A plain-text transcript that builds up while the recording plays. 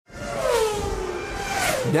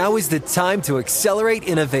Now is the time to accelerate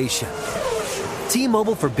innovation.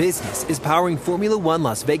 T-Mobile for Business is powering Formula One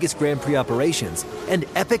Las Vegas Grand Prix operations and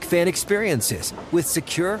epic fan experiences with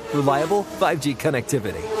secure, reliable 5G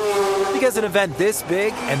connectivity. Because an event this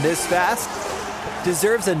big and this fast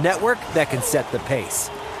deserves a network that can set the pace.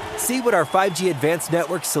 See what our 5G advanced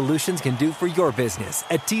network solutions can do for your business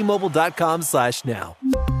at T-Mobile.com/now.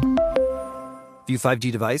 View 5G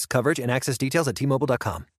device coverage and access details at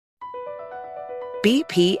T-Mobile.com.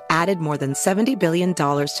 BP added more than $70 billion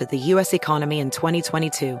to the U.S. economy in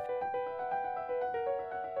 2022.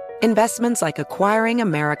 Investments like acquiring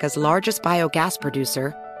America's largest biogas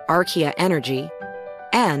producer, Archaea Energy,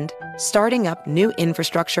 and starting up new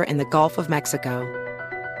infrastructure in the Gulf of Mexico.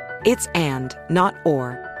 It's and, not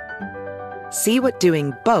or. See what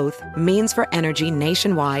doing both means for energy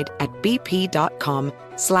nationwide at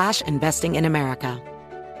bp.com/investing in America.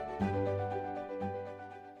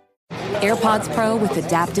 AirPods Pro with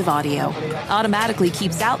adaptive audio automatically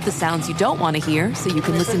keeps out the sounds you don't want to hear so you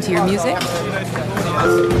can listen to your music,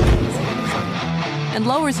 and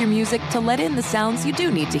lowers your music to let in the sounds you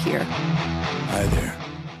do need to hear. Hi there.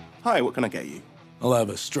 Hi, what can I get you? I'll have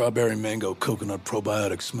a strawberry mango coconut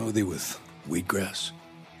probiotic smoothie with wheatgrass.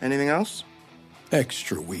 Anything else?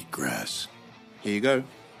 Extra wheatgrass. Here you go.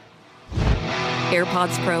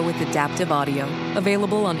 AirPods Pro with adaptive audio.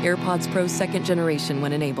 Available on AirPods Pro 2nd generation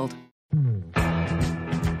when enabled.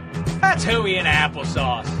 That's hooey and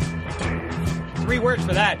applesauce. 3 words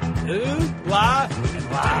for that. Ooh, blah, and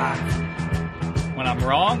blah. When I'm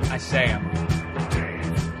wrong, I say I'm wrong.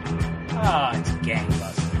 Oh, it's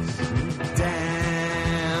gangbusters.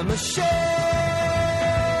 Damn a shake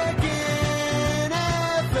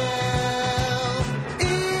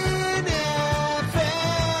in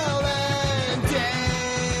NFL, and Dave.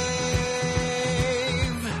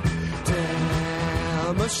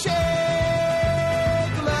 Damn a shake.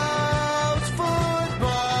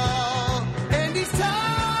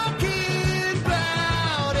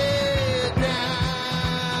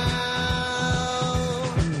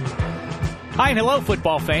 Hi and hello,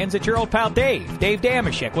 football fans. It's your old pal Dave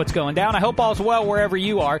Dameshek. What's going down? I hope all's well wherever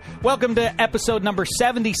you are. Welcome to episode number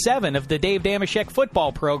 77 of the Dave Dameshek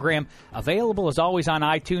football program. Available as always on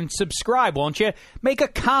iTunes. Subscribe, won't you? Make a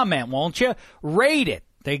comment, won't you? Rate it.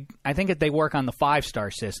 I think that they work on the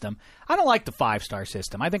 5-star system. I don't like the 5-star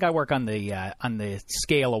system. I think I work on the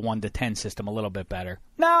scale of 1 to 10 system a little bit better.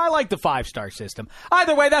 No, I like the 5-star system.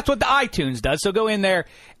 Either way, that's what the iTunes does. So go in there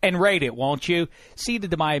and rate it, won't you?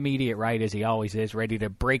 Seated to my immediate right, as he always is, ready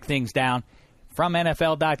to break things down from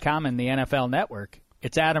NFL.com and the NFL Network.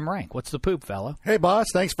 It's Adam Rank. What's the poop, fella? Hey, boss.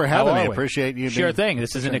 Thanks for having me. Appreciate you. Sure thing.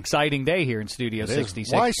 This is an exciting day here in Studio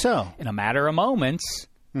 66. Why so? In a matter of moments.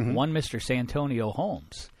 One Mr. Santonio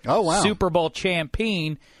Holmes. Oh, wow. Super Bowl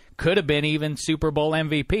champion, could have been even Super Bowl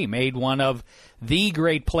MVP. Made one of the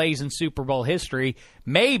great plays in Super Bowl history,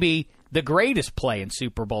 maybe the greatest play in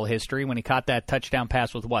Super Bowl history when he caught that touchdown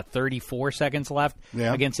pass with, 34 seconds left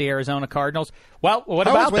against the Arizona Cardinals. Well, what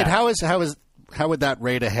about that? How would that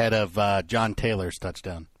rate ahead of John Taylor's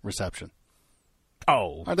touchdown reception?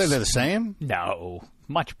 Oh. Are they the same? No.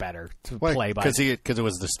 Much better to play by. Because it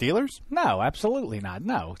was the Steelers? No, absolutely not.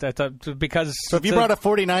 No. Because so if you brought a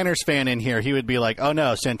 49ers fan in here, he would be like, oh,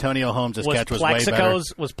 no, Santonio Holmes' catch was way better.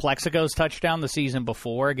 Was Plexico's touchdown the season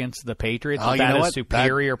before against the Patriots? Was that a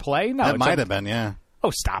superior play? No, that might have been, yeah.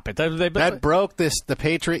 Oh, stop it. That broke the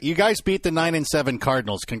Patriot. You guys beat the 9-7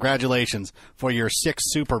 Cardinals. Congratulations for your 6th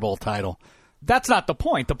Super Bowl title. That's not the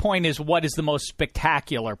point. The point is, what is the most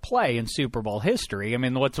spectacular play in Super Bowl history? I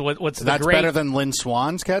mean, what's That's better than Lynn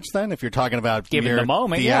Swann's catch, then, if you're talking about given the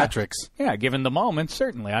moment, theatrics. Yeah, given the moment,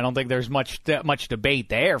 certainly. I don't think there's much debate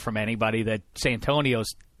there from anybody that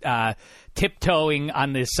Santonio's tiptoeing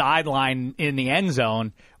on the sideline in the end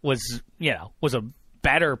zone was a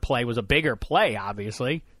better play, was a bigger play,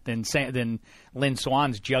 obviously, than Lynn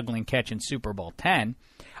Swann's juggling catch in Super Bowl X.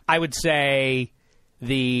 I would say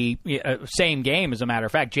the same game, as a matter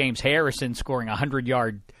of fact, James Harrison scoring a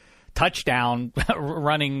 100-yard touchdown,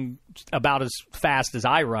 running about as fast as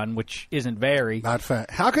I run, which isn't very. Not fast.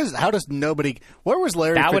 How does nobody? Where was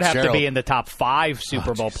Larry That Fitzgerald? would have to be in the top 5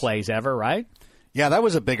 Super Bowl plays ever, right? Yeah, that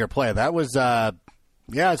was a bigger play. That was as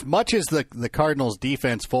much as the Cardinals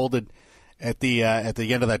defense folded at the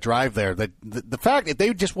end of that drive there. The fact that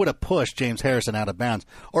they just would have pushed James Harrison out of bounds,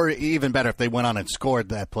 or even better, if they went on and scored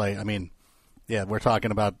that play. I mean. Yeah, we're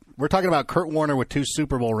talking about Kurt Warner with 2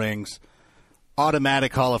 Super Bowl rings,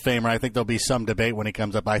 automatic Hall of Famer. I think there'll be some debate when he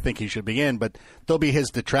comes up. I think he should be in, but there'll be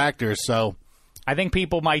his detractors. So I think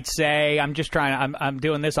people might say, I'm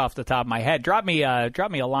doing this off the top of my head. Drop me a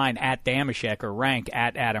line at Dameshek or Rank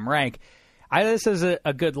at Adam Rank. This is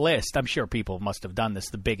a good list. I'm sure people must have done this,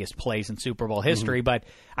 the biggest plays in Super Bowl history, but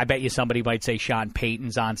I bet you somebody might say Sean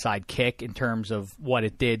Payton's onside kick in terms of what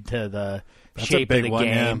it did to the shape of the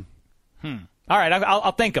game. Yeah. All right,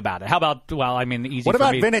 I'll think about it. How about, easy What for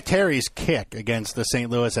about me. Vinatieri's kick against the St.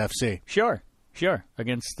 Louis FC? Sure.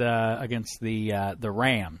 Against the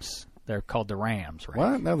Rams. They're called the Rams, right?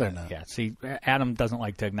 What? No, they're not. Yeah, see, Adam doesn't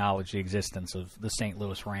like to acknowledge the existence of the St.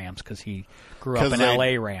 Louis Rams because he grew up an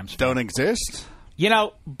L.A. Rams fan. Don't exist?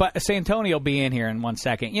 But Santonio will be in here in 1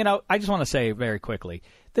 second. I just want to say very quickly,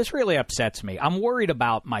 this really upsets me. I'm worried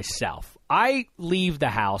about myself. I leave the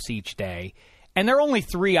house each day, and there are only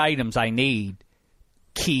 3 items I need.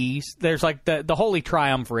 Keys. There's like the holy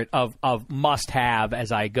triumvirate of must-have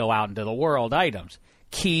as I go out into the world items.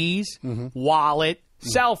 Keys, wallet,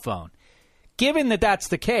 cell phone. Given that that's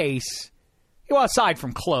the case, aside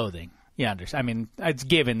from clothing, you understand. It's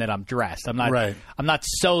given that I'm dressed. I'm not. Right. I'm not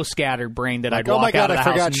so scatterbrained that I'd oh walk my God, out of the I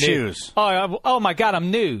house forgot nude. shoes. Oh my God,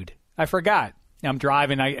 I'm nude. I forgot. I'm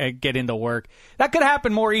driving. I get into work. That could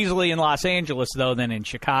happen more easily in Los Angeles though than in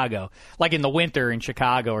Chicago. Like in the winter in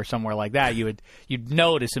Chicago or somewhere like that, you'd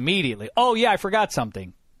notice immediately. Oh yeah, I forgot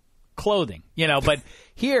something. Clothing. But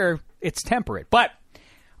here it's temperate. But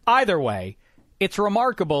either way, it's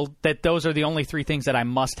remarkable that those are the only 3 things that I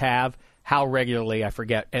must have. How regularly I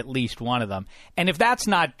forget at least one of them. And if that's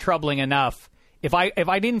not troubling enough, if I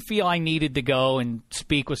didn't feel I needed to go and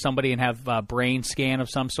speak with somebody and have a brain scan of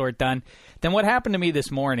some sort done, then what happened to me this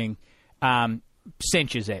morning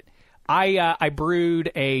cinches it. I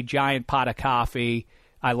brewed a giant pot of coffee.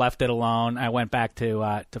 I left it alone. I went back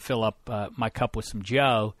to fill up my cup with some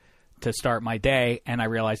Joe to start my day, and I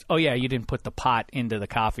realized, oh yeah, you didn't put the pot into the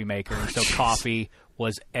coffee maker, and so coffee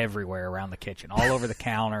was everywhere around the kitchen, all over the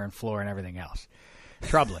counter and floor and everything else.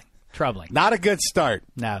 Troubling. Not a good start.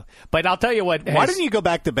 No, but I'll tell you what. Why didn't you go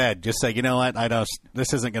back to bed? Just say, you know what?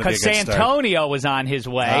 This isn't going to be a good Because start. Santonio was on his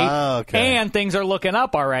way, okay. and things are looking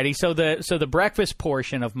up already. So the breakfast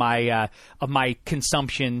portion of my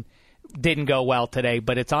consumption didn't go well today,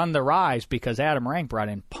 but it's on the rise because Adam Rank brought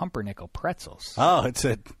in pumpernickel pretzels. Oh, it's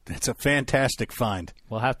a fantastic find.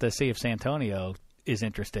 We'll have to see if Santonio is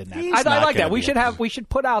interested in that. He's I not like that. gonna We should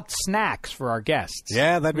put out snacks for our guests.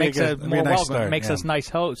 Yeah, that'd be makes a good, more nice welcome. start. Makes Yeah. us nice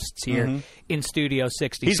hosts here in Studio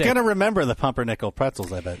 66. He's going to remember the pumpernickel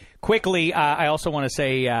pretzels, I bet. Quickly, I also want to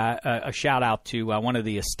say a shout out to one of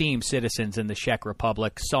the esteemed citizens in the Czech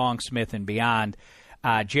Republic, Song Smith and beyond,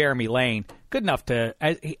 Jeremy Lane. Good enough to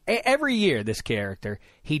every year. This character,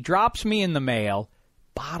 he drops me in the mail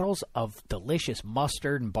bottles of delicious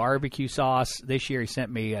mustard and barbecue sauce. This year he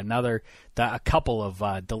sent me a couple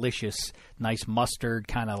of delicious, nice mustard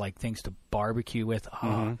kind of like things to barbecue with.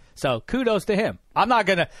 So kudos to him. I'm not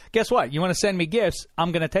going to, guess what? You want to send me gifts,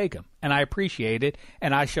 I'm going to take them. And I appreciate it,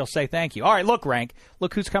 and I shall say thank you. All right, look, Rank.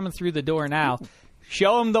 Look who's coming through the door now.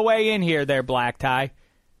 Show him the way in here there, Black Tie.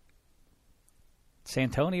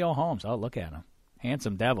 Santonio Holmes. Oh, look at him.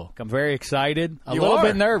 Handsome devil. I'm very excited. A little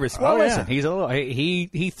bit nervous. Well, listen, he's a little.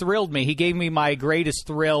 He thrilled me. He gave me my greatest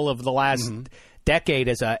thrill of the last decade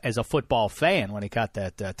as a football fan when he caught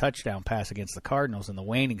that touchdown pass against the Cardinals in the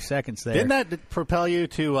waning seconds there. Didn't that propel you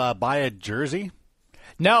to buy a jersey?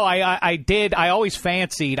 No, I did. I always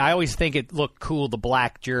fancied. I always think it looked cool, the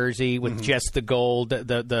black jersey with just the gold,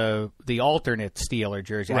 the alternate Steeler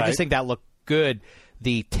jersey. Right. I just think that looked good.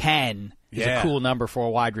 The 10 is a cool number for a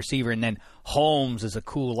wide receiver, and then Holmes is a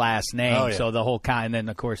cool last name. Oh, yeah. So the whole and then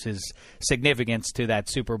of course his significance to that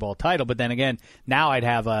Super Bowl title. But then again, now I'd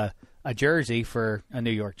have a jersey for a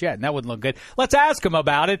New York Jet, and that wouldn't look good. Let's ask him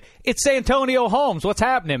about it. It's Santonio Holmes. What's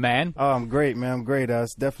happening, man? Oh, I'm great, man. I'm great.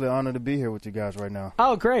 It's definitely an honor to be here with you guys right now.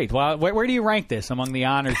 Oh, great. Well, where do you rank this among the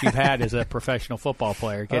honors you've had as a professional football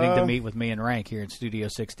player, getting to meet with me and Rank here in Studio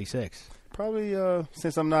 66? Probably,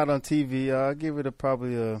 since I'm not on TV, I'll give it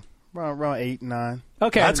probably around 8, 9.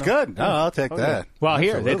 Okay. That's good. Oh, I'll take that. Well,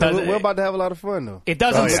 here. We're about to have a lot of fun, though. It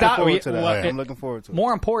doesn't stop. I'm looking forward to it.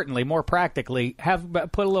 More importantly, more practically,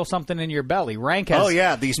 put a little something in your belly. Rank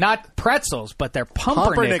has these not pretzels, but they're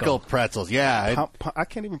pumpernickel pretzels. Yeah. I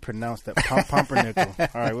can't even pronounce that. Pumpernickel. All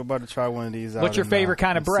right, we're about to try one of these out. What's your favorite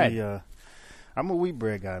kind of bread? I'm a wheat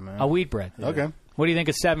bread guy, man. A wheat bread. Yeah. Okay. What do you think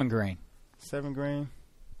of 7 grain? 7 grain?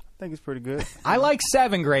 I think it's pretty good. I like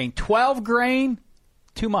 7 grain. 12 grain?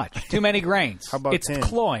 Too much. Too many grains. How about 10? It's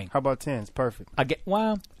cloying. How about 10? It's perfect.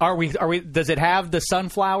 Well, are we? Does it have the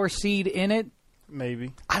sunflower seed in it?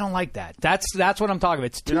 Maybe. I don't like that. That's what I'm talking about.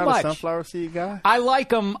 It's too You're not much. a sunflower seed guy? I like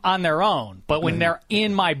them on their own, but when they're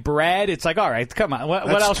in my bread, it's like, all right, come on. What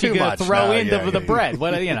That's else are you too going much. to throw No, into the yeah. bread?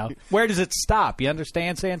 Where does it stop? You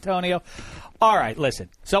understand, Santonio? All right, listen.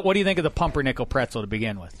 So what do you think of the pumpernickel pretzel to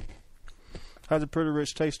begin with? Has a pretty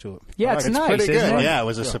rich taste to it. Yeah, it's nice, pretty isn't good. it? Yeah, it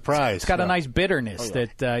was a surprise. It's got a nice bitterness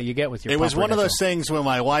that you get with your It was one of pumpernickel. those things when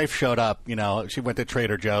my wife showed up, she went to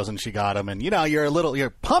Trader Joe's and she got them. And, you're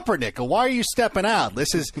pumpernickel. Why are you stepping out?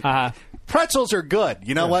 This is pretzels are good.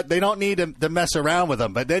 You know what? They don't need to mess around with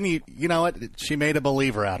them. But then, you know what? She made a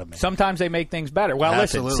believer out of me. Sometimes they make things better. Well,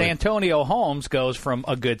 Absolutely. listen, Santonio Holmes goes from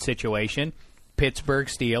a good situation, Pittsburgh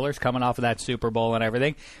Steelers, coming off of that Super Bowl and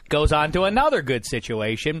everything, goes on to another good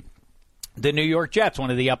situation, the New York Jets, one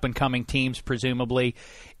of the up-and-coming teams, presumably,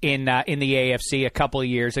 in the AFC a couple of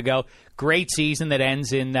years ago. Great season that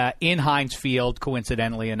ends in Heinz Field,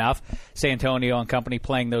 coincidentally enough. Santonio and company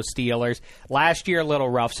playing those Steelers. Last year, a little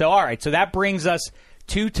rough. So, all right, so that brings us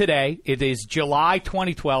to today. It is July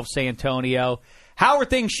 2012, Santonio. How are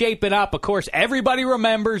things shaping up? Of course, everybody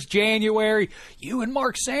remembers January. You and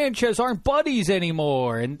Mark Sanchez aren't buddies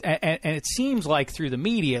anymore. And it seems like, through the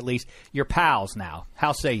media at least, you're pals now.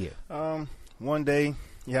 How say you? One day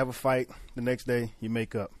you have a fight, the next day you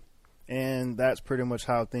make up. And that's pretty much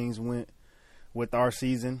how things went with our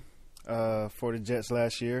season for the Jets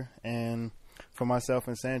last year and for myself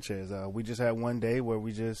and Sanchez. We just had one day where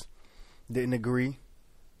we just didn't agree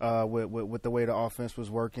with the way the offense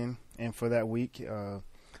was working. And for that week,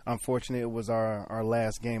 unfortunately, it was our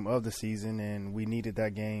last game of the season, and we needed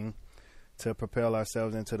that game to propel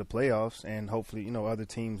ourselves into the playoffs and hopefully, other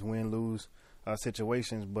teams win, lose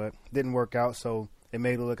situations. But didn't work out, so it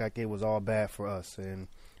made it look like it was all bad for us. And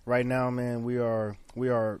right now, man, we are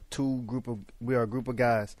a group of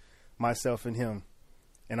guys, myself and him.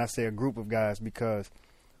 And I say a group of guys because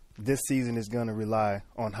this season is going to rely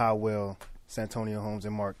on how well Santonio Holmes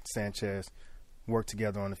and Mark Sanchez work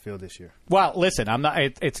together on the field this year. Well, listen, I'm not.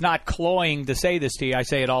 It's not cloying to say this to you. I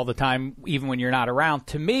say it all the time, even when you're not around.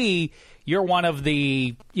 To me, you're one of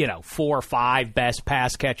the 4 or 5 best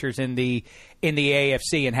pass catchers in the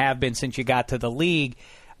AFC and have been since you got to the league.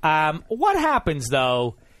 What happens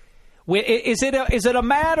though? Is it a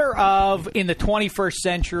matter of in the 21st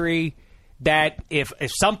century that if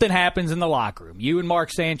something happens in the locker room, you and Mark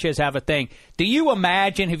Sanchez have a thing, do you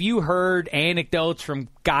imagine, have you heard anecdotes from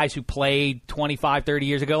guys who played 25, 30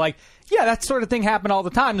 years ago, like, yeah, that sort of thing happened all the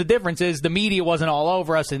time. The difference is the media wasn't all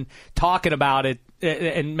over us and talking about it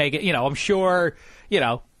and make it, I'm sure,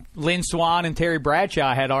 Lynn Swann and Terry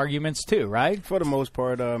Bradshaw had arguments too, right? For the most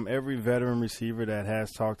part, every veteran receiver that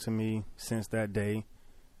has talked to me since that day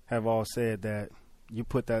have all said that you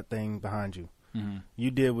put that thing behind you. Mm-hmm.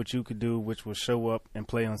 You did what you could do, which was show up and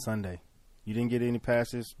play on Sunday. You didn't get any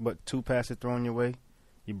passes, but 2 passes thrown your way.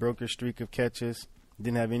 You broke your streak of catches.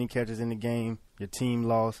 Didn't have any catches in the game. Your team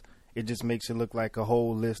lost. It just makes it look like a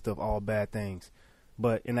whole list of all bad things.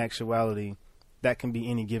 But in actuality, that can be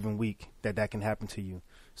any given week that can happen to you.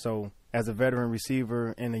 So as a veteran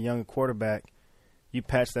receiver and a young quarterback, you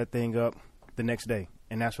patch that thing up the next day.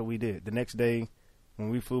 And that's what we did. The next day, when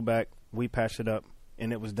we flew back, we patched it up,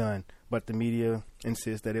 and it was done. But the media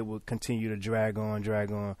insists that it will continue to drag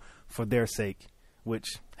on for their sake,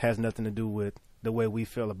 which has nothing to do with the way we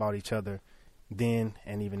feel about each other then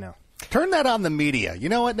and even now. Turn that on the media. You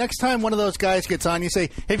know what? Next time one of those guys gets on, you say,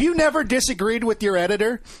 have you never disagreed with your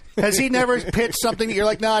editor? Has he never pitched something that you're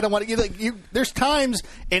like, no, I don't want to? There's times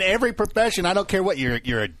in every profession, I don't care what,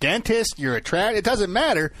 you're a dentist, you're a it doesn't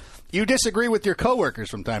matter. You disagree with your coworkers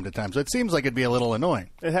from time to time, so it seems like it'd be a little annoying.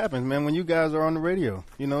 It happens, man, when you guys are on the radio.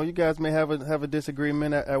 You guys may have a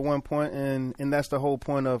disagreement at one point, and that's the whole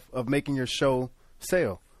point of making your show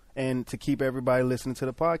sell and to keep everybody listening to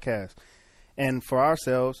the podcast. And for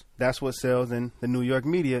ourselves, that's what sells in the New York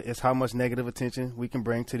media is how much negative attention we can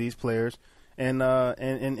bring to these players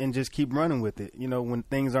and just keep running with it. When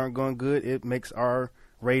things aren't going good, it makes our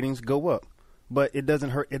ratings go up. But it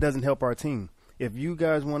doesn't help our team. If you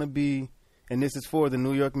guys want to be, and this is for the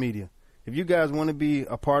New York media, if you guys want to be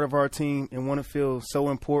a part of our team and want to feel so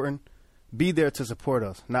important, be there to support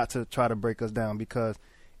us, not to try to break us down, because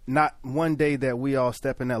not one day that we all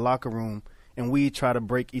step in that locker room and we try to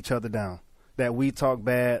break each other down, that we talk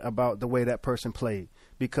bad about the way that person played,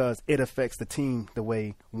 because it affects the team the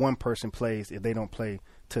way one person plays if they don't play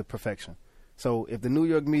to perfection. So if the New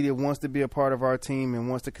York media wants to be a part of our team and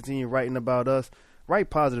wants to continue writing about us, write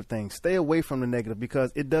positive things. Stay away from the negative,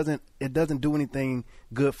 because it doesn't do anything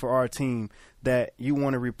good for our team that you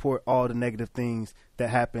want to report all the negative things that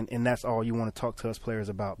happen, and that's all you want to talk to us players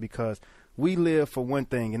about, because we live for one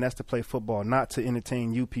thing, and that's to play football, not to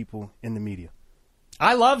entertain you people in the media.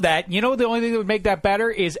 I love that. You know, the only thing that would make that better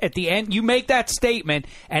is at the end, you make that statement,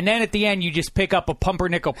 and then at the end, you just pick up a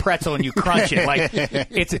pumpernickel pretzel and you crunch it. Like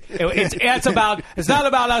it's not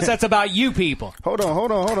about us. That's about you people. Hold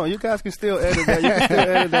on. You guys can still edit that. You can still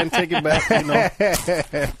edit that and take it back.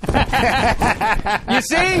 You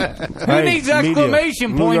see, who needs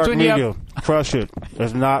exclamation points when media, you? Crush it.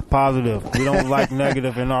 It's not positive. We don't like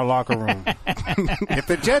negative in our locker room. If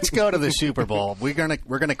the Jets go to the Super Bowl, we're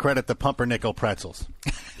gonna credit the pumpernickel pretzels.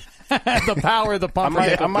 The power of the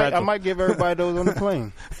pumpernickel pretzel. I might give everybody those on the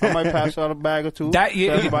plane. I might pass out a bag or two to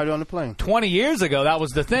everybody on the plane. 20 years ago, that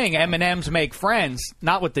was the thing. M&Ms make friends,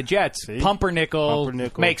 not with the Jets. Pumpernickel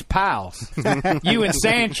makes pals. You and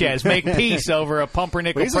Sanchez make peace over a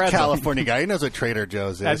pumpernickel He's pretzel. a California guy. He knows what Trader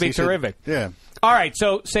Joe's is. That'd be terrific. Yeah. All right,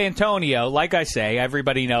 so Santonio, like I say,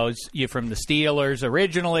 everybody knows you from the Steelers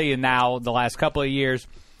originally and now the last couple of years.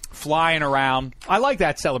 Flying around. I like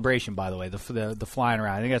that celebration, by the way, the flying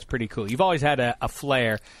around. I think that's pretty cool. You've always had a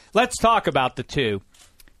flair. Let's talk about the two.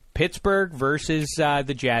 Pittsburgh versus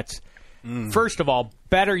the Jets. First of all,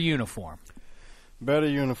 better uniform. Better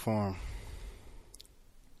uniform.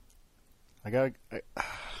 I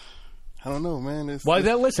don't know, man.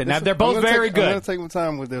 Listen, now they're both very good. I'm going to take my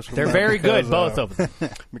time with this one. They're very good, both of them.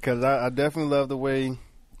 Because I definitely love the way,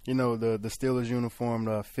 the Steelers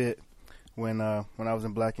uniform fit. When I was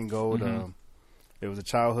in black and gold, it was a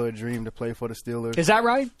childhood dream to play for the Steelers. Is that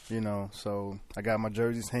right? So I got my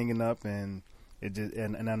jerseys hanging up, and it just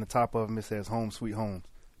and on the top of them it says "Home Sweet Home,"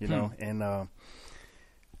 but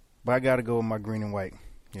I got to go with my green and white.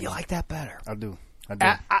 You like that better? I do.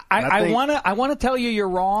 I want to tell you you're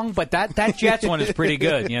wrong, but that Jets one is pretty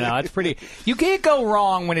good. It's pretty. You can't go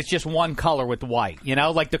wrong when it's just one color with white.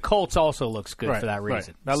 Like the Colts also looks good for that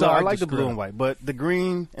reason. Right. I like the blue and white, but the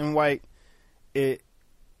green and white. It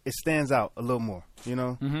stands out a little more,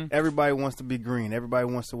 Everybody wants to be green. Everybody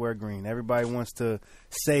wants to wear green. Everybody wants to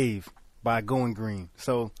save by going green.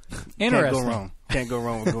 So can't go wrong. Can't go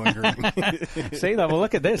wrong with going green. See that? Well,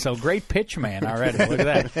 look at this. Great pitch man already. Look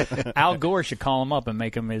at that. Al Gore should call him up and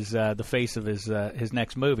make him the face of his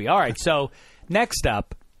next movie. All right. So next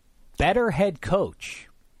up, better head coach,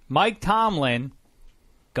 Mike Tomlin.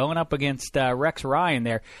 Going up against Rex Ryan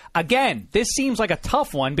there. Again, this seems like a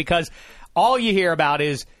tough one because all you hear about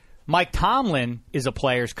is Mike Tomlin is a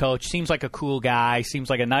player's coach, seems like a cool guy, seems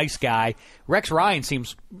like a nice guy. Rex Ryan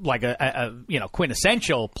seems like a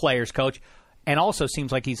quintessential player's coach and also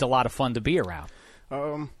seems like he's a lot of fun to be around.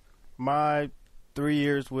 My 3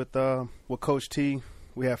 years with Coach T,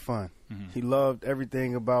 we had fun. He loved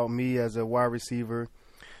everything about me as a wide receiver,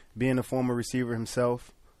 being a former receiver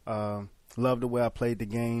himself. Loved the way I played the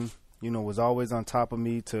game. Was always on top of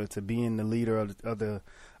me to being the leader of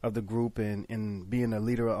the group and being a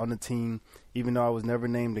leader on the team. Even though I was never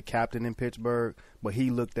named the captain in Pittsburgh, but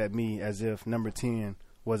he looked at me as if number 10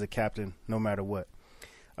 was a captain no matter what.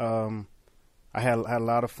 I had a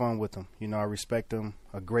lot of fun with him. I respect him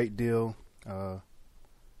a great deal.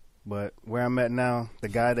 But where I'm at now, the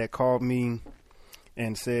guy that called me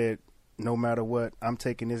and said, no matter what, I'm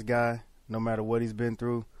taking this guy, no matter what he's been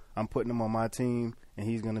through. I'm putting him on my team, and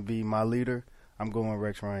he's going to be my leader. I'm going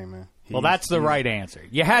Rex Ryan, man. Well, that's the right answer.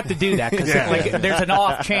 You had to do that because there's an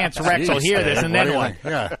off chance Rex will hear this and then what?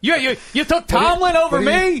 Yeah. You took Tomlin over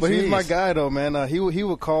me? But he's my guy, though, man. He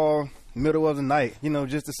would call middle of the night,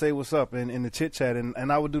 just to say what's up and the chit-chat.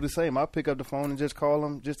 And I would do the same. I'd pick up the phone and just call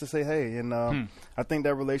him just to say hey. And I think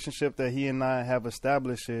that relationship that he and I have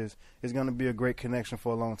established is going to be a great connection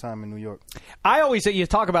for a long time in New York. I always say, you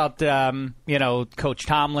talk about, Coach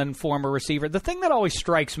Tomlin, former receiver. The thing that always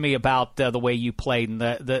strikes me about the way you played and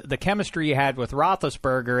the chemistry you had with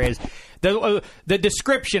Roethlisberger is the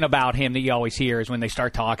description about him that you always hear is when they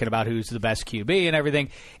start talking about who's the best QB and everything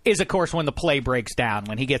is, of course, when the play breaks down,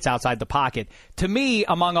 when he gets outside the pocket. To me,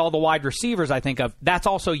 among all the wide receivers I think of, that's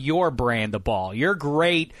also your brand of ball. You're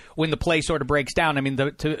great when the play sort of breaks down. I mean,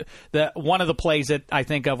 one of the plays that I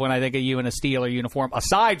think of when I think of you in a Steeler uniform,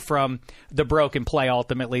 aside from the broken play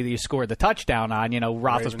ultimately that you scored the touchdown on,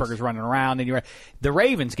 Roethlisberger's running around, and the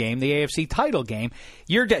Ravens game, the AFC title game,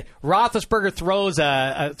 Roethlisberger throws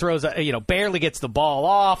barely gets the ball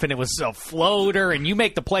off, and it was a floater, and you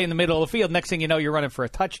make the play in the middle of the field. Next thing you know, you're running for a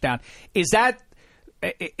touchdown. Is that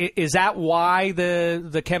why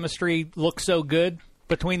the chemistry looks so good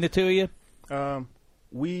between the two of you?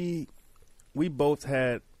 We both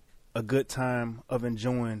had a good time of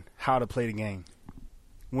enjoying how to play the game.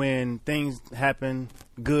 When things happened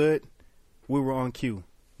good, we were on cue.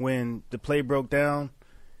 When the play broke down,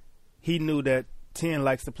 he knew that 10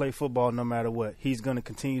 likes to play football no matter what. He's going to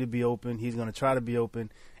continue to be open. He's going to try to be open.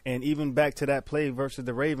 And even back to that play versus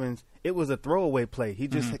the Ravens, it was a throwaway play. He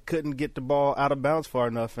just couldn't get the ball out of bounds far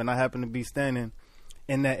enough, and I happened to be standing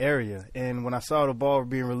in that area. And when I saw the ball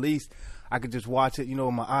being released, I could just watch it,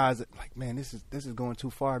 with my eyes, like, man, this is going too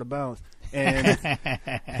far out of bounds. And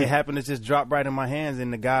it happened to just drop right in my hands,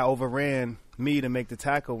 and the guy overran me to make the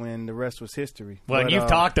tackle, and the rest was history. Well, you've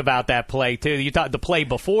talked about that play, too. You talked the play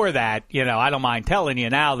before that. I don't mind telling you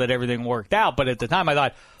now that everything worked out, but at the time I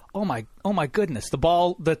thought, oh my goodness,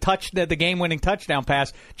 the game-winning touchdown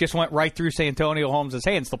pass just went right through Santonio Holmes'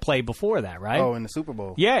 hands. The play before that, right? Oh, in the Super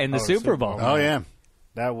Bowl. Yeah, in the Super Bowl. Oh, yeah.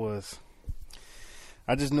 That was –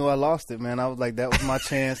 I just knew I lost it, man. I was like, that was my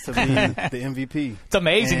chance to be the MVP. It's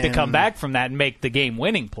amazing to come back from that and make the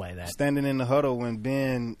game-winning play. That standing in the huddle when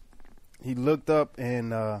Ben, he looked up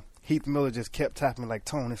and Heath Miller just kept tapping like,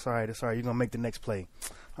 Tone, it's all right. You're going to make the next play.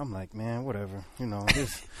 I'm like, man, whatever.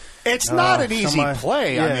 It's not an easy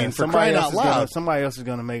play. Yeah, I mean, for crying out loud. Somebody else is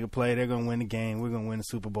going to make a play. They're going to win the game. We're going to win the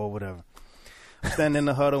Super Bowl, whatever. Standing in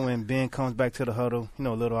the huddle, and Ben comes back to the huddle, a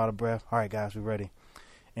little out of breath. All right, guys, we're ready.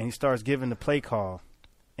 And he starts giving the play call.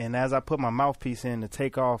 And as I put my mouthpiece in to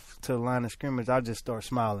take off to the line of scrimmage, I just start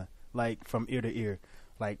smiling, like from ear to ear.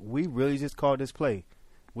 Like, we really just called this play.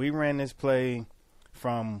 We ran this play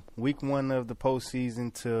from week 1 of the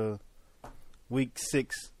postseason to week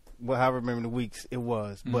 6, however many weeks it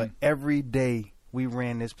was. But every day we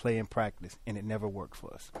ran this play in practice, and it never worked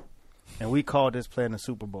for us. And we called this play in the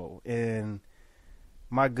Super Bowl. And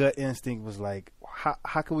my gut instinct was like,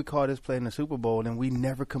 how can we call this play in the Super Bowl? And we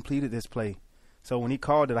never completed this play. So when he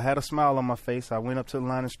called it, I had a smile on my face. I went up to the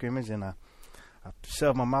line of scrimmage, and I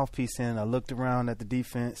shoved my mouthpiece in. I looked around at the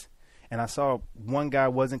defense, and I saw one guy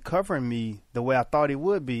wasn't covering me the way I thought he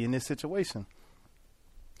would be in this situation.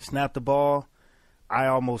 Snapped the ball. I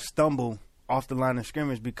almost stumbled off the line of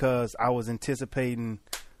scrimmage because I was anticipating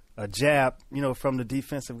a jab, from the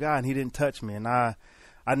defensive guy, and he didn't touch me. And I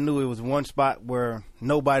knew it was one spot where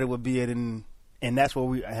nobody would be at, and that's where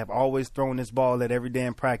we have always thrown this ball at every day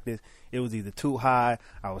in practice. It was either too high,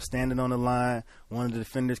 I was standing on the line, one of the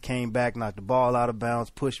defenders came back, knocked the ball out of bounds,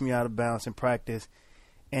 pushed me out of bounds in practice,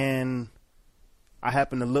 and I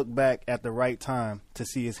happened to look back at the right time to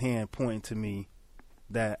see his hand pointing to me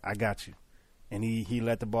that I got you. And he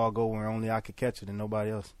let the ball go where only I could catch it and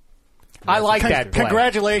nobody else. I like that play.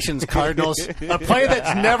 Congratulations, Cardinals. A play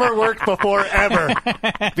that's never worked before ever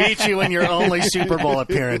beat you in your only Super Bowl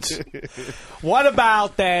appearance. What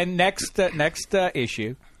about then next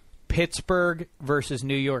issue, Pittsburgh versus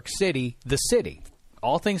New York City, the city.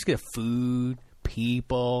 All things good, food,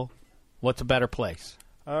 people. What's a better place?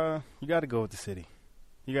 You got to go with the city.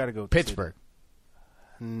 You got to go with Pittsburgh.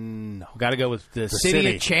 No. Got to go with the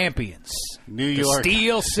city of champions. New York. The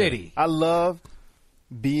Steel City. I love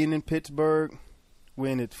being in Pittsburgh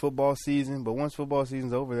when it's football season, but once football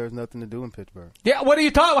season's over, there's nothing to do in Pittsburgh. Yeah, what are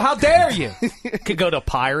you talking about? How dare you? Could go to a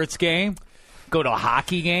Pirates game, go to a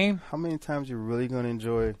hockey game. How many times you really going to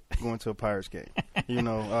enjoy going to a Pirates game?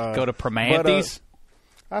 Go to Primanti's.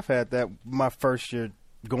 I've had that my first year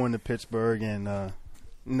going to Pittsburgh and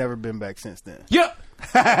never been back since then. Yeah.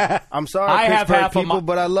 I'm sorry, Pittsburgh people,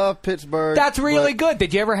 but I love Pittsburgh. That's really good.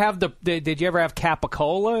 Did you ever have Did you ever have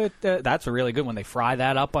capicola? That's a really good one. They fry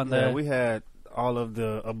that up on the. Yeah, we had all of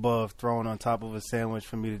the above thrown on top of a sandwich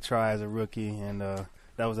for me to try as a rookie, and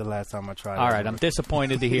that was the last time I tried. All right, I'm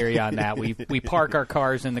disappointed to hear you on that. We park our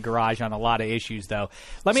cars in the garage on a lot of issues, though.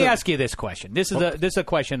 Let me ask you this question. This is a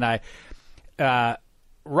question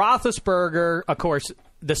Roethlisberger, of course,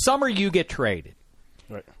 the summer you get traded.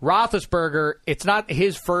 Right. Roethlisberger, it's not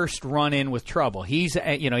his first run-in with trouble. He's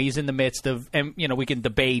in the midst of, and we can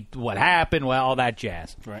debate what happened, all that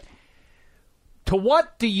jazz. Right. How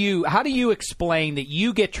do you explain that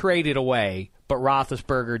you get traded away, but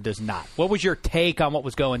Roethlisberger does not? What was your take on what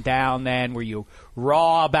was going down then? Were you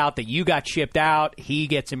raw about that you got shipped out, he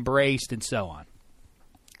gets embraced, and so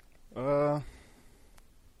on?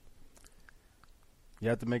 You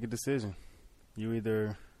have to make a decision. You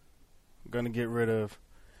either going to get rid of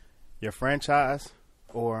your franchise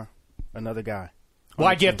or another guy.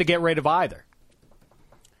 Why'd you have to get rid of either?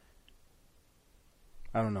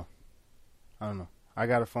 I don't know. I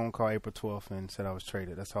got a phone call April 12th and said I was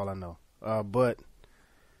traded. That's all I know. But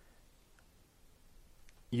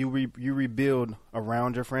you rebuild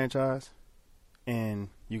around your franchise, and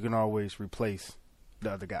you can always replace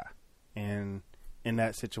the other guy. And in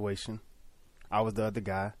that situation, I was the other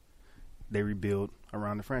guy. They rebuild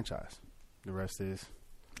around the franchise. The rest is.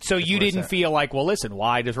 So you didn't feel like, well, listen,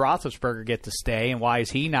 why does Roethlisberger get to stay, and why is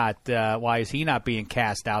he not being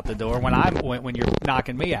cast out the door when you're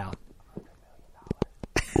knocking me out?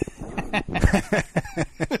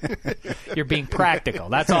 You're being practical.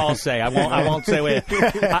 That's all I'll say. I won't say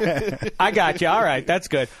what. I got you. All right, that's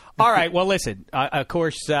good. All right. Well, listen. Of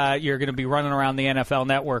course, you're going to be running around the NFL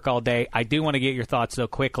Network all day. I do want to get your thoughts so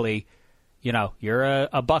quickly. You know, you're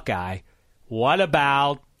a Buckeye. What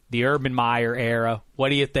about the Urban Meyer era? What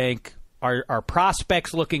do you think? Are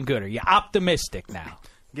prospects looking good? Are you optimistic now?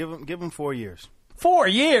 Give him 4 years. 4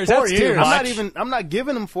 years? That's too much. I'm not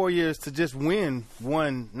giving him 4 years to just win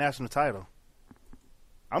one national title.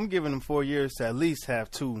 I'm giving him 4 years to at least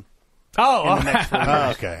have two. Oh, in the next 4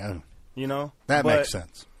 years. Okay. You know? That makes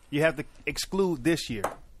sense. You have to exclude this year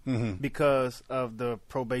because of the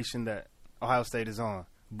probation that Ohio State is on.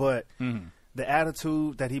 But the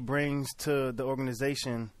attitude that he brings to the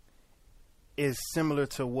organization is similar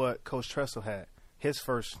to what Coach Tressel had his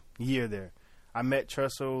first year there. I met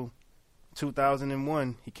Tressel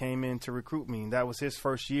 2001. He came in to recruit me. That was his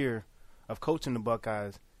first year of coaching the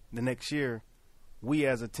Buckeyes. The next year, we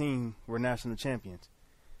as a team were national champions.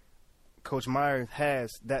 Coach Meyer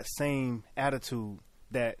has that same attitude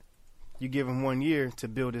that you give him 1 year to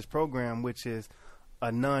build his program, which is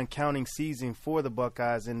a non-counting season for the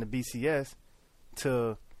Buckeyes in the BCS,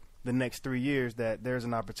 to the next 3 years that there's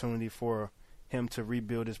an opportunity for him to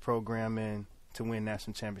rebuild his program and to win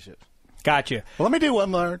national championships. Gotcha. Well, let me do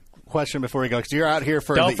one more question before we go, because you're out here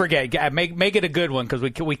for Don't forget, make it a good one, because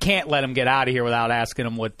we can't let him get out of here without asking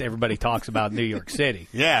him what everybody talks about in New York City.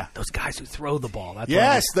 Yeah. Those guys who throw the ball. That's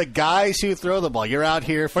yes, the guys who throw the ball. You're out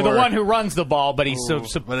here for... Or the one who runs the ball, but he's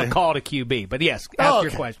called a QB. But yes, ask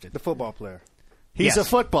your question. The football player. He's a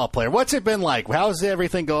football player. What's it been like? How's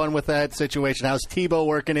everything going with that situation? How's Tebow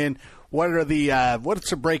working in? What are the what's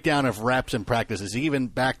the breakdown of reps and practice? Is he even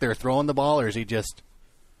back there throwing the ball, or is he just?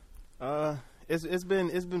 It's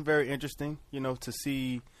been very interesting, to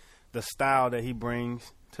see the style that he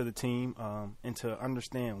brings to the team, and to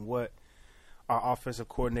understand what our offensive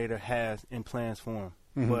coordinator has in plans for him.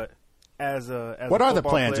 Mm-hmm. But what are the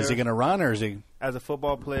plans? Player, is he going to run, or is he? As a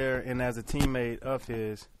football player and as a teammate of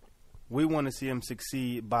his, we want to see him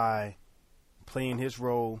succeed by playing his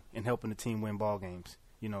role and helping the team win ball games.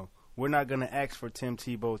 We're not going to ask for Tim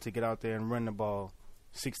Tebow to get out there and run the ball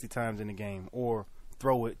 60 times in a game or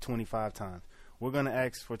throw it 25 times. We're going to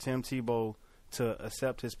ask for Tim Tebow to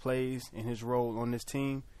accept his plays and his role on this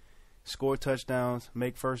team, score touchdowns,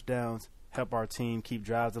 make first downs, help our team keep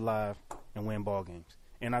drives alive, and win ball games.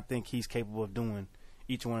 And I think he's capable of doing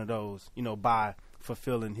each one of those, by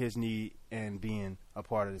fulfilling his need and being a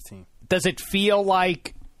part of the team. Does it feel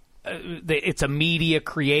like it's a media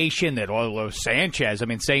creation that, Sanchez,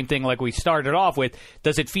 same thing like we started off with.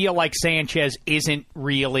 Does it feel like Sanchez isn't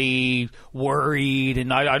really worried,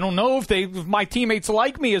 and I don't know if my teammates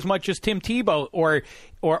like me as much as Tim Tebow,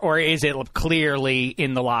 or is it clearly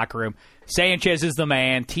in the locker room? Sanchez is the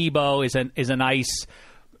man. Tebow is a nice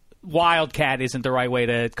wildcat, isn't the right way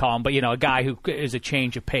to call him, but a guy who is a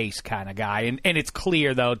change of pace kind of guy. And it's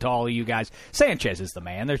clear though to all of you guys, Sanchez is the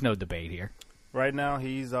man. There's no debate here. Right now,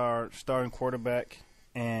 he's our starting quarterback,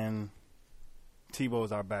 and Tebow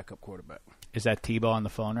is our backup quarterback. Is that Tebow on the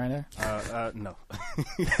phone right there? No.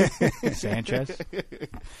 Sanchez?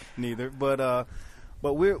 Neither. But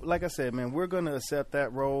we're, like I said, man, we're going to accept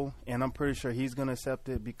that role, and I'm pretty sure he's going to accept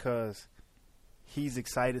it because he's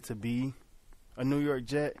excited to be a New York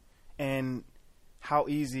Jet. And how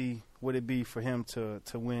easy would it be for him to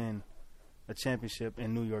win a championship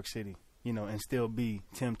in New York City, and still be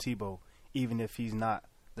Tim Tebow, even if he's not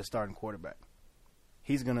the starting quarterback?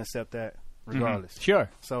 He's going to accept that regardless. Mm-hmm. Sure.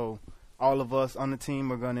 So all of us on the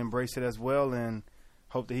team are going to embrace it as well and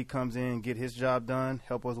hope that he comes in, get his job done,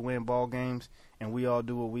 help us win ball games, and we all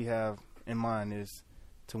do what we have in mind is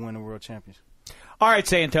to win a world championship. All right,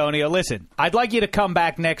 San Antonio, listen, I'd like you to come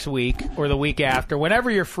back next week or the week after,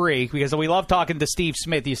 whenever you're free, because we love talking to Steve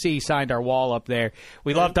Smith. You see he signed our wall up there.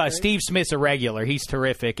 We love Steve Smith's a regular. He's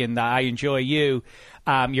terrific, and I enjoy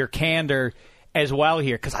your candor as well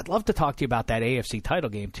here, because I'd love to talk to you about that AFC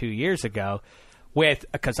title game 2 years ago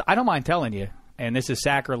because I don't mind telling you, and this is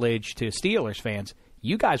sacrilege to Steelers fans,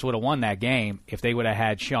 you guys would have won that game if they would have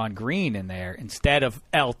had Sean Green in there instead of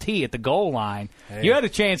LT at the goal line. Hey. You had a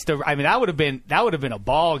chance to. That would have been a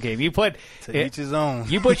ball game. You put to each his own.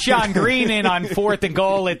 You put Sean Green in on 4th and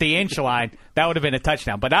goal at the inch line. That would have been a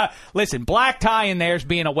touchdown. But listen, Black Tie in there is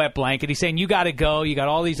being a wet blanket. He's saying you got to go. You got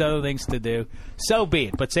all these other things to do. So be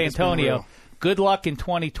it. But San Antonio, good luck in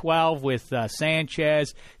 2012 with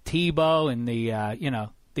Sanchez, Tebow, and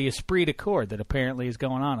the esprit de corps that apparently is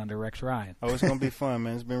going on under Rex Ryan. Oh, it's going to be fun,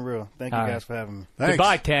 man. It's been real. Thank you guys for having me. Thanks.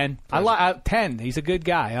 Goodbye, 10. I 10. He's a good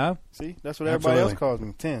guy, huh? See, that's what everybody else calls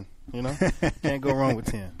me, 10. You know, can't go wrong with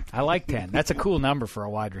 10. I like 10. That's a cool number for a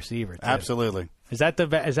wide receiver, too. Absolutely. Is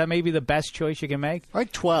that maybe the best choice you can make? I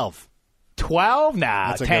like 12. 12? Nah,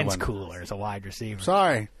 That's a good 10's one. cooler as a wide receiver.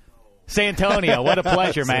 Sorry. Santonio, what a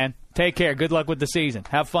pleasure, man. Take care. Good luck with the season.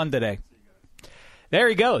 Have fun today. There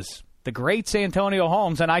he goes. The great Santonio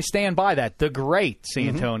Holmes, and I stand by that. The great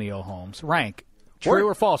Santonio Holmes. Rank. True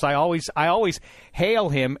or false? I always hail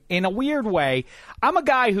him in a weird way. I'm a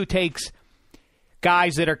guy who takes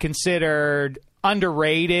guys that are considered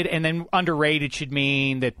underrated, and then underrated should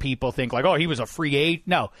mean that people think like, oh, he was a free agent.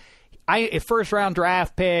 No. A first-round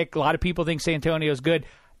draft pick. A lot of people think Santonio's good.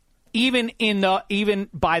 Even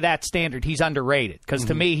by that standard, he's underrated because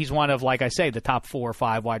to me, he's one of, like I say, the top 4 or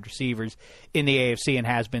 5 wide receivers in the AFC and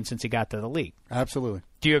has been since he got to the league. Absolutely.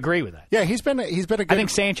 Do you agree with that? Yeah, he's been a good. I think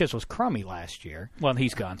Sanchez was crummy last year. Well,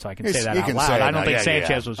 he's gone, so I can say that you out can loud. say it I don't now. think Yeah,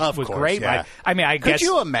 Sanchez yeah. was Of great. course, yeah. I Could guess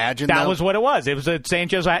you imagine that though? was what it was. It was that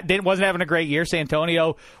Sanchez wasn't having a great year.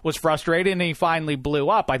 Santonio was frustrated, and he finally blew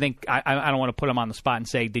up. I think I don't want to put him on the spot and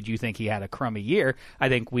say, did you think he had a crummy year? I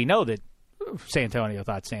think we know that Santonio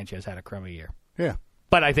thought Sanchez had a crummy year. Yeah.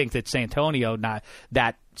 But I think that Santonio, not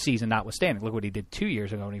that season notwithstanding, look what he did 2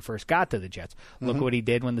 years ago when he first got to the Jets. Look what he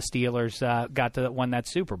did when the Steelers won that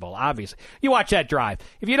Super Bowl. Obviously, you watch that drive.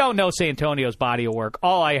 If you don't know Santonio's body of work,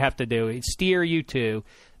 all I have to do is steer you to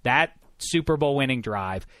that Super Bowl winning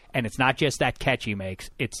drive, and it's not just that catch he makes;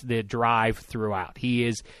 it's the drive throughout. He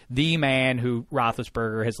is the man who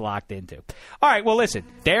Roethlisberger has locked into. All right, well, listen,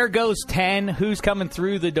 there goes 10. Who's coming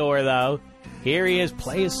through the door though? Here he is.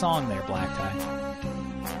 Play his song there, Black Tie.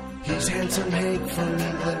 He's handsome Hank from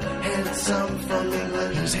England, handsome from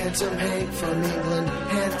England. He's handsome Hank from England,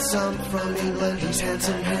 handsome from England. He's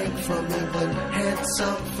handsome Hank from England,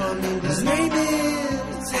 handsome from England. His name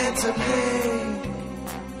is Handsome Hank.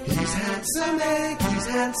 He's handsome Hank, he's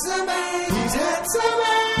handsome Hank, he's handsome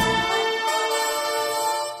Hank.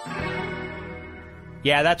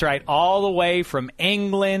 Yeah, that's right. All the way from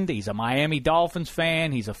England. He's a Miami Dolphins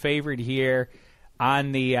fan. He's a favorite here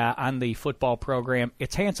on the football program.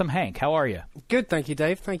 It's Handsome Hank. How are you? Good, thank you,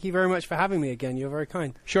 Dave. Thank you very much for having me again. You're very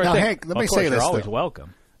kind. Sure Now, thing. Hank, let me Of course, say this, you're always though.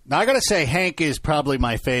 welcome. Now, I got to say, Hank is probably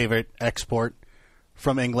my favorite export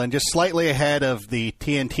from England, just slightly ahead of the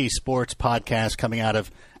TNT Sports podcast coming out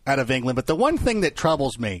of England. But the one thing that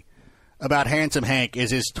troubles me about Handsome Hank is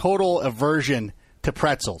his total aversion to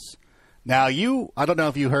pretzels. Now, I don't know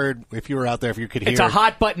if you heard, if you were out there, if you could hear. It's a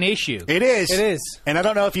hot button issue. It is. It is. And I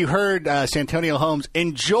don't know if you heard Santonio Holmes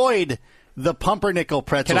enjoyed the pumpernickel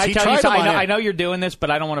pretzels. Can I He tell you tried them something? on I air. know you're doing this,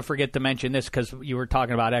 but I don't want to forget to mention this because you were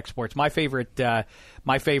talking about exports. My favorite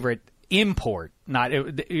import, not It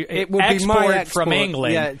would export be my export from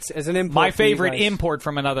England. Yeah, it's as an import. My for you favorite guys. import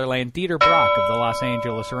from another land, Dieter Brock of the Los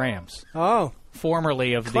Angeles Rams, Oh,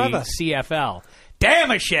 formerly of Clever. the CFL.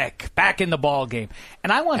 Damashek back in the ball game,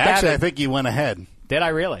 and I want Actually, that. I think you went ahead. Did I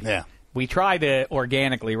really? Yeah. We tried to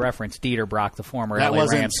organically reference Dieter Brock, the former That LA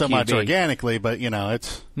wasn't Rams so much QB. organically, but,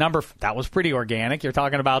 it's... That was pretty organic. You're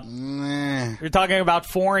talking about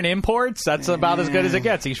foreign imports. That's about as good as it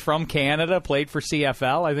gets. He's from Canada, played for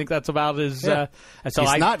CFL. I think that's about as. Yeah. So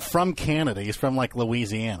He's not from Canada. He's from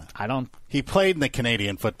Louisiana. He played in the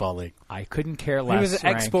Canadian Football League. I couldn't care less. he was an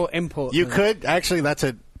Frank. export-import. You could actually.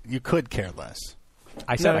 You could care less.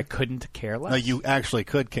 I said No. I couldn't care less. No, you actually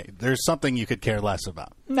could. There's something you could care less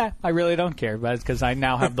about. Nah, I really don't care, but it's because I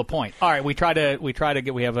now have the point. All right, we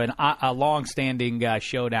have a long-standing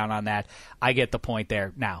showdown on that. I get the point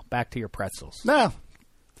there. Now back to your pretzels. No.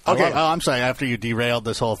 Okay. Oh, I'm sorry. After you derailed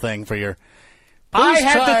this whole thing for your, I Please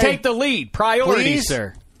had try- to take the lead. Priority, please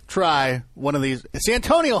sir. Try one of these.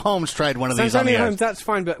 Santonio Holmes tried one of these on the Santonio air. Holmes, that's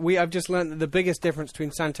fine, but I've just learned that the biggest difference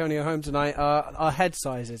between Santonio Holmes and I are head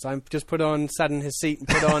sizes. I've just sat in his seat and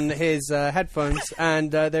put on his headphones,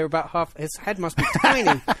 and they're about half. His head must be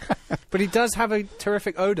tiny, but he does have a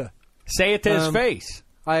terrific odor. Say it to his face.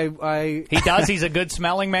 He does. He's a good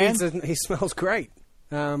smelling man. He smells great.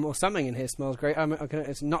 Or something in here smells great.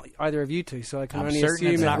 It's not either of you two, so I can I'm only certain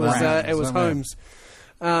assume it's not it was It's not Holmes.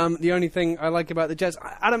 The only thing I like about the Jets,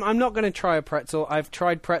 Adam, I'm not going to try a pretzel. I've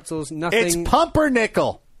tried pretzels. Nothing. It's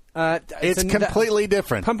pumpernickel. It's completely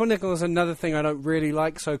different. Pumpernickel is another thing I don't really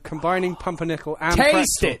like. So combining pumpernickel and Taste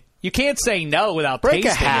pretzel. it. You can't say no without Break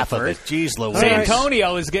tasting a half it of it. first. Jeez Louise.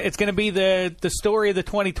 Santonio it's going to be the story of the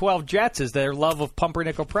 2012 Jets is their love of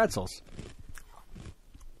pumpernickel pretzels.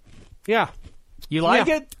 Yeah. You like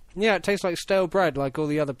Yeah. it? Yeah, it tastes like stale bread, like all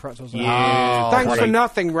the other pretzels. Yeah. Thanks what for a-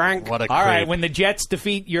 nothing, Rank. What a All right, creep. when the Jets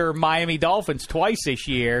defeat your Miami Dolphins twice this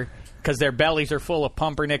year because their bellies are full of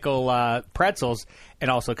pumpernickel pretzels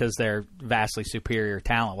and also because they're vastly superior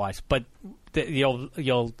talent-wise. But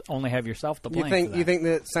you'll only have yourself to blame. You think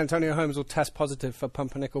that Santonio Holmes will test positive for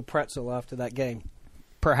pumpernickel pretzel after that game?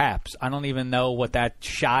 Perhaps. I don't even know what that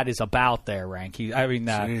shot is about there, Rank.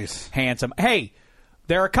 Handsome. Hey,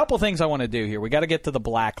 there are a couple things I want to do here. We got to get to the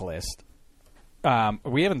blacklist.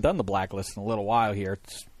 We haven't done the blacklist in a little while here.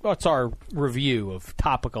 It's our review of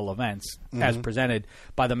topical events as presented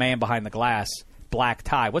by the man behind the glass, Black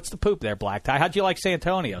Tie. What's the poop there, Black Tie? How'd you like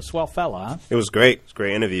Santonio? Swell fella, huh? It was great. It was a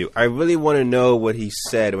great interview. I really want to know what he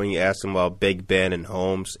said when you asked him about Big Ben and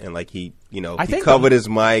Holmes, and like he covered his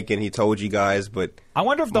mic and he told you guys, but I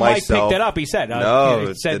wonder if the mic picked it up. He said no,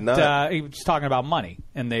 he said did not. He was talking about money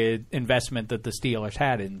and the investment that the Steelers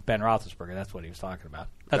had in Ben Roethlisberger. That's what he was talking about.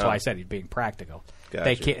 That's why I said he's being practical. Gotcha.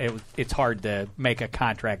 They can't. It's hard to make a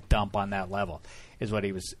contract dump on that level. Is what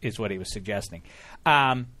he was suggesting.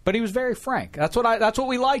 But he was very frank. That's what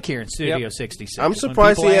we like here in Studio 66. I'm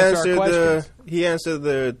surprised he answered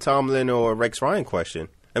the Tomlin or Rex Ryan question.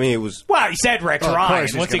 I mean, it was... Well, he said Rex Ryan.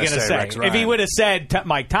 What's he going to say? If he would have said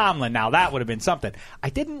Mike Tomlin, now that would have been something. I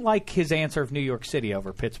didn't like his answer of New York City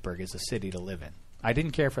over Pittsburgh as a city to live in. I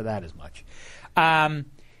didn't care for that as much.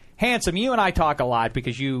 Handsome, you and I talk a lot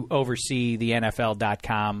because you oversee the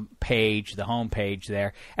NFL.com page, the homepage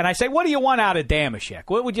there. And I say, what do you want out of Damashek?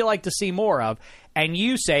 What would you like to see more of? And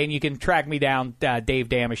you say, and you can track me down, Dave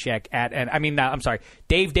Damashek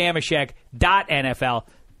Dave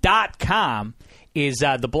Damashek.nfl.com is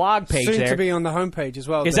the blog page Soon there. to be on the homepage as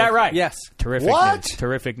well. Is that right? Yes. Terrific news.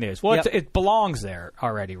 Terrific news. Well, it belongs there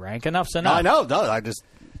already, Rank. Enough's enough. I know. No, I just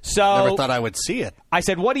never thought I would see it. I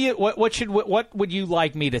said, what would you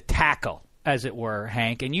like me to tackle, as it were,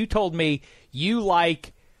 Hank? And you told me you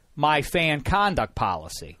like my fan conduct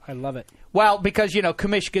policy. I love it. Well, because,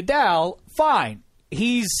 Commish Goodell, fine.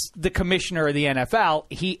 He's the commissioner of the NFL.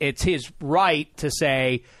 It's his right to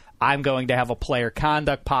say, I'm going to have a player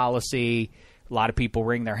conduct policy. A lot of people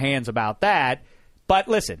wring their hands about that. But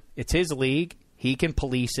listen, it's his league. He can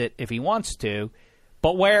police it if he wants to.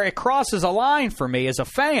 But where it crosses a line for me as a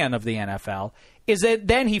fan of the NFL is that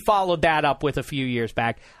then he followed that up with a few years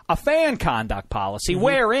back, a fan conduct policy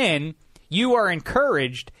wherein you are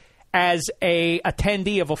encouraged as a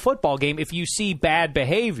attendee of a football game, if you see bad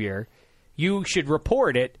behavior, you should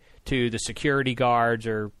report it to the security guards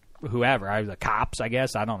or whoever, the cops, I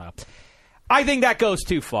guess. I don't know. I think that goes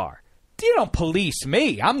too far. You don't police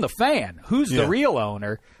me. I'm the fan. Who's the real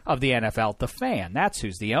owner of the NFL? The fan. That's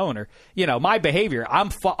who's the owner. My behavior,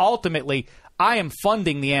 ultimately, I am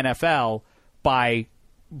funding the NFL by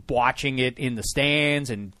watching it in the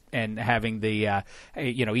stands and having the,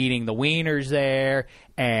 eating the wieners there,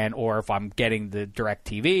 or if I'm getting the direct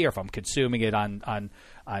TV, or if I'm consuming it on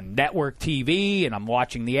network TV and I'm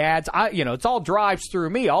watching the ads, it's all drives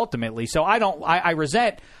through me ultimately. So I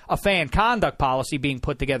resent a fan conduct policy being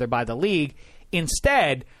put together by the league.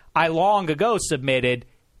 Instead, I long ago submitted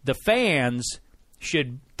the fans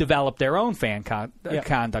should develop their own fan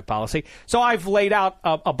conduct policy. So I've laid out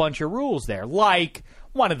a bunch of rules there. Like,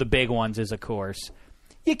 one of the big ones is, of course,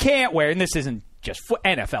 you can't wear, and this isn't just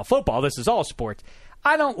NFL football, this is all sports.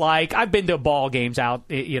 I've been to ball games out,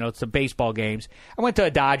 it's baseball games. I went to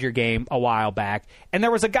a Dodger game a while back, and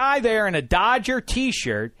there was a guy there in a Dodger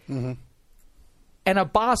T-shirt and a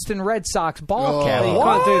Boston Red Sox ball cap. You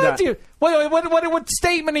can't do that. What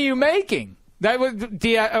statement are you making?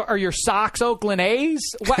 Are your socks Oakland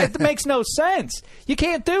A's? It makes no sense. You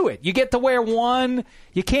can't do it. You get to wear one.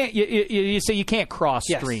 You can't. You say you can't cross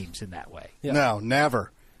streams in that way. Yeah. No,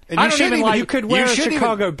 never. And you could wear a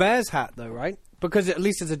Chicago Bears hat though, right? Because at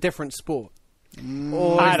least it's a different sport.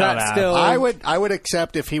 Or I don't know. Still... I would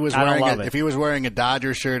accept if he was wearing a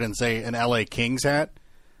Dodger shirt and say an LA Kings hat.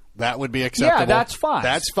 That would be acceptable. Yeah, that's fine.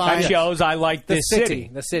 That's fine. That shows I like this city.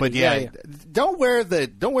 The city. But don't wear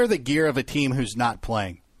the gear of a team who's not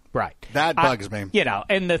playing. Right. That bugs me.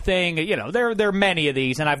 And the thing, there are many of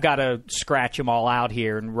these, and I've got to scratch them all out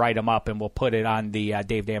here and write them up, and we'll put it on the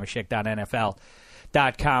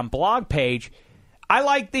DaveDamashek.nfl.com blog page. I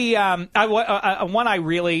like the one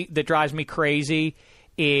that drives me crazy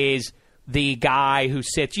is the guy who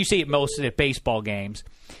sits. You see it most at baseball games.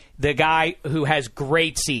 The guy who has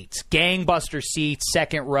great seats, gangbuster seats,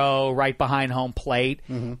 second row, right behind home plate,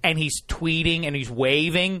 and he's tweeting and he's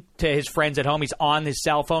waving to his friends at home. He's on his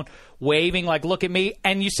cell phone, waving like, look at me.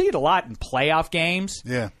 And you see it a lot in playoff games.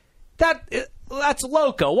 Yeah. That's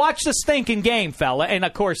loco. Watch the stinking game, fella. And,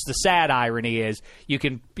 of course, the sad irony is you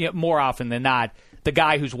can, more often than not, the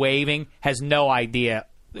guy who's waving has no idea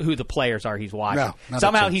who the players are he's watching. No,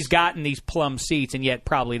 somehow he's gotten these plum seats and yet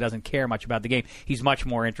probably doesn't care much about the game. He's much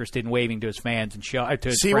more interested in waving to his fans and show to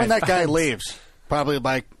his friends. When that guy leaves. probably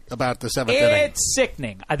by about the 7th inning. It's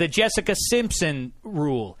sickening. The Jessica Simpson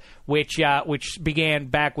rule, which began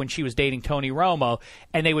back when she was dating Tony Romo,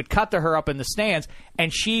 and they would cut to her up in the stands,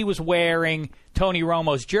 and she was wearing Tony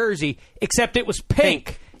Romo's jersey, except it was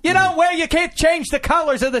pink. You can't change the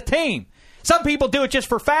colors of the team. Some people do it just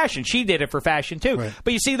for fashion. She did it for fashion, too. Right.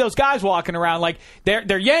 But you see those guys walking around like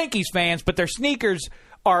they're Yankees fans, but their sneakers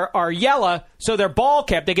are yellow, so they're ball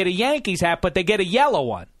kept. They get a Yankees hat, but they get a yellow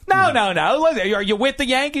one. No. Are you with the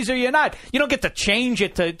Yankees or you're not? You don't get to change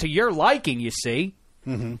it to your liking, you see.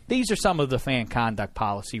 Mm-hmm. These are some of the fan conduct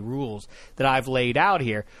policy rules that I've laid out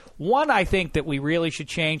here. One I think that we really should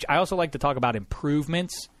change. I also like to talk about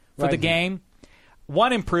improvements for the game.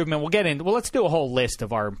 One improvement, let's do a whole list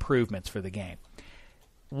of our improvements for the game.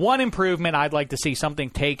 One improvement I'd like to see, something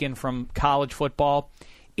taken from college football,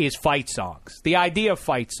 is fight songs. The idea of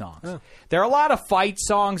fight songs. Oh. There are a lot of fight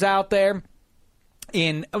songs out there.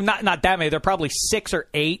 Not that many. There are probably 6 or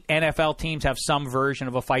 8 NFL teams have some version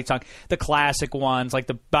of a fight song. The classic ones, like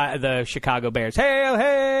the Chicago Bears. Hail,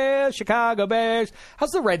 hail, Chicago Bears.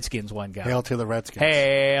 How's the Redskins one go? Hail to the Redskins.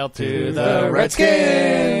 Hail to the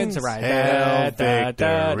Redskins. Right. Hail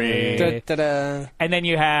victory. And then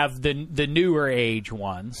you have the newer age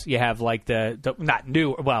ones. You have like the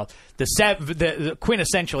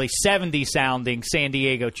quintessentially 70s sounding San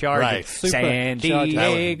Diego Chargers. Right. San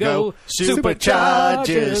Diego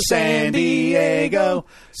Superchargers, San Diego.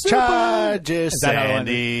 Chargers, San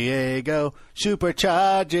Diego.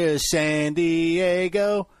 Superchargers, San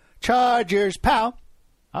Diego. Chargers, pow.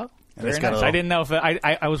 Oh, very nice. I didn't know if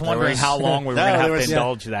I was wondering how long we were going to have to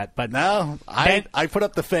indulge that. But no, I put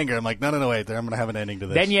up the finger. I'm like, no, wait, I'm going to have an ending to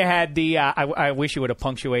this. Then you had the. I wish you would have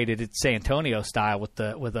punctuated it San Antonio style with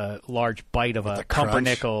a large bite of a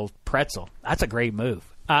pumpernickel pretzel. That's a great move.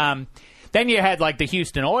 Then you had, like, the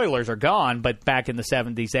Houston Oilers are gone, but back in the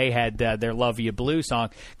 70s, they had their Love You Blue song,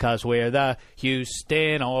 because we're the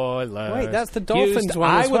Houston Oilers. Wait, that's the Dolphins one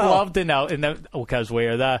as well. I would love to know, because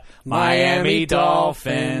we're the Miami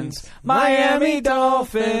Dolphins. Miami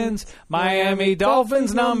Dolphins. Miami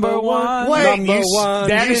Dolphins #1. Wait, number one.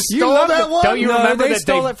 You stole that one? Don't you remember they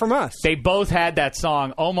stole it from us? They both had that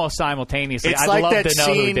song almost simultaneously. It's I'd like love that to know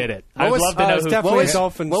scene, who did it. I'd love to know who. What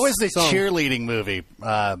was the cheerleading movie?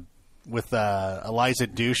 With Eliza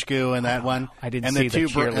Dushku in that one. I didn't see the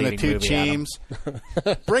cheerleading and the two movie, teams.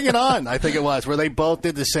 Bring It On, I think it was, where they both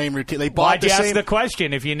did the same routine. They bought Why'd the you same. ask the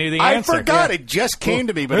question if you knew the answer? I forgot. It just came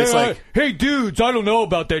to me, but it's like, hey dudes, I don't know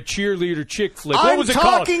about that cheerleader chick flick. What I'm was it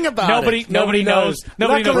talking called? about Nobody knows. Nobody knows.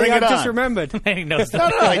 Luckily, I just remembered. Nobody knows. No,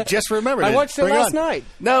 I just remembered. I watched it last night.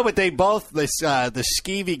 No, but they both the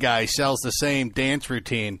skeevy guy sells the same dance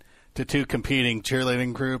routine to two competing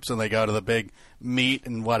cheerleading groups, and they go to the big meet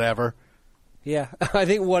and whatever. Yeah, I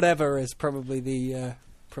think whatever is probably the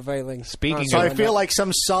prevailing. So I feel like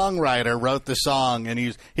some songwriter wrote the song, and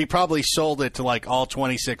he probably sold it to like all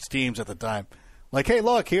 26 teams at the time. Like, hey,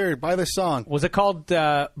 look here, buy this song. Was it called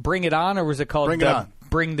 "Bring It On" or was it called "Bring It On"?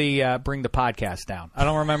 Bring the podcast down. I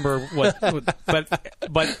don't remember what,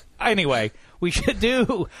 but anyway, we should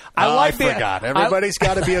do. I forgot. Everybody's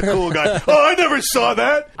got to be a cool guy. Oh, I never saw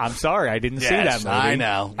that. I'm sorry, I didn't see that movie. I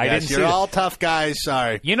know. You're all tough guys.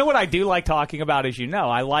 Sorry. You know what I do like talking about, as you know,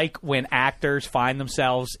 I like when actors find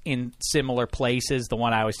themselves in similar places. The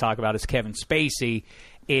one I always talk about is Kevin Spacey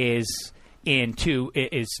is in two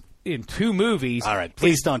movies. All right,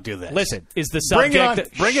 please don't do that. Listen, is the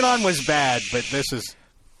subject. Bring It On was bad, but this is.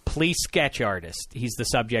 Police sketch artist. He's the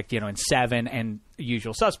subject, in Seven and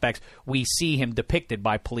Usual Suspects. We see him depicted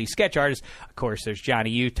by police sketch artists. Of course, there's Johnny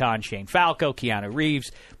Utah and Shane Falco, Keanu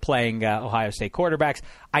Reeves playing Ohio State quarterbacks.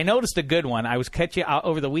 I noticed a good one. I was catching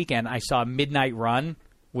over the weekend. I saw Midnight Run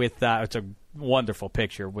with it's a wonderful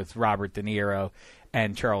picture with Robert De Niro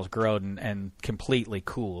and Charles Grodin, and completely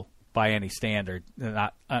cool by any standard.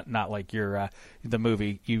 Not like the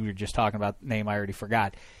movie you were just talking about. Name I already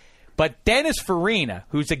forgot. But Dennis Farina,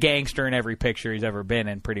 who's a gangster in every picture he's ever been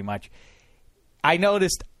in, pretty much, I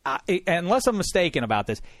noticed, unless I'm mistaken about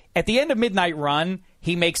this, at the end of Midnight Run,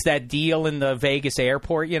 he makes that deal in the Vegas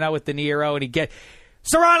airport, with De Niro, and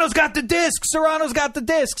Serrano's got the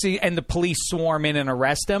discs, and the police swarm in and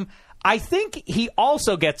arrest him. I think he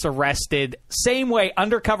also gets arrested, same way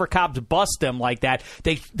undercover cops bust him like that.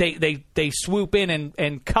 They swoop in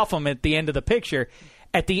and cuff him at the end of the picture,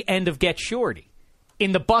 at the end of Get Shorty.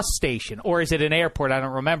 In the bus station, or is it an airport? I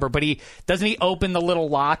don't remember. But doesn't he open the little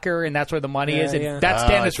locker, and that's where the money is? And that's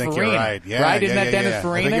Dennis Farina, right? Yeah, right? Isn't that Dennis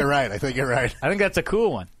Farina? I think you're right. I think that's a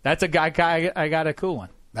cool one. That's a guy. I got a cool one.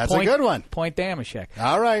 That's a good one. Point Damashek.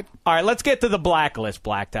 All right. Let's get to the blacklist,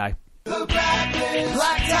 Black Tie. The blacklist.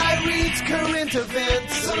 Black Tie reads current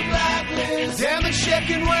events. The Blacklist. Damashek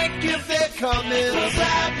and Wank give their comments. The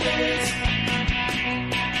Blacklist.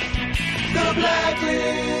 The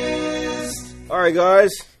Blacklist. All right, guys.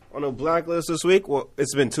 On the Blacklist this week, well,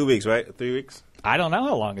 it's been 2 weeks, right? 3 weeks? I don't know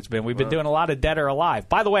how long it's been. We've been doing a lot of Dead or Alive.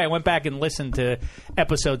 By the way, I went back and listened to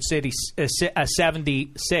episode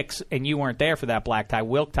 76, and you weren't there for that, Black Tie.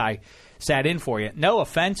 Wilk Tie sat in for you. No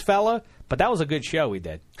offense, fella, but that was a good show we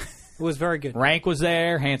did. It was very good. Rank was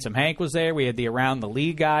there. Handsome Hank was there. We had the Around the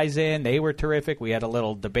League guys in. They were terrific. We had a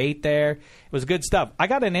little debate there. It was good stuff. I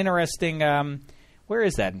got an interesting where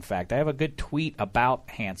is that, in fact? I have a good tweet about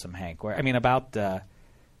Handsome Hank. About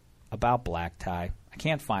Black Tie. I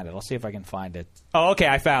can't find it. I'll see if I can find it. Oh, okay,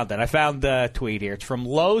 I found it. I found the tweet here. It's from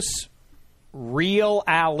Los Real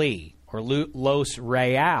Ali, or Los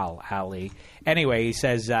Real Ali. Anyway, he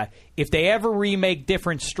says, if they ever remake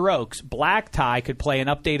Different Strokes, Black Tie could play an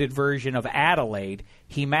updated version of Adelaide.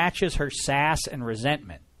 He matches her sass and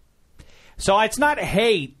resentment. So it's not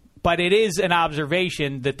hate, but it is an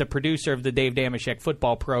observation that the producer of the Dave Damashek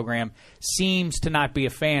football program seems to not be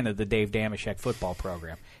a fan of the Dave Damashek football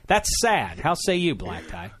program. That's sad. How say you, Black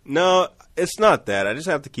Tie? No, it's not that. I just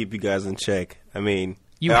have to keep you guys in check. I mean,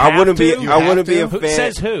 I wouldn't be a fan. Who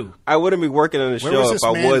says who? I wouldn't be working on the show if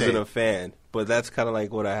I wasn't a fan. But that's kind of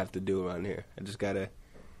like what I have to do around here. I just gotta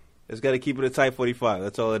keep it a tight 45.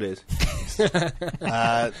 That's all it is.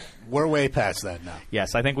 We're way past that now.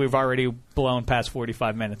 Yes, I think we've already blown past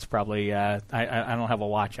 45 minutes. Probably. I don't have a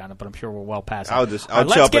watch on it, but I'm sure we're well past it.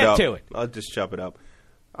 Let's get to it. I'll just chop it up.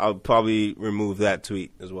 I'll probably remove that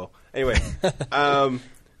tweet as well. Anyway, all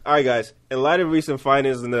right, guys. In light of recent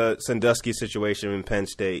findings in the Sandusky situation in Penn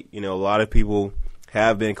State, a lot of people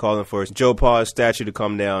have been calling for Joe Pa's statue to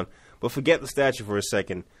come down. But forget the statue for a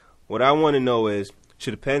second. What I want to know is,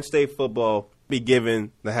 should Penn State football be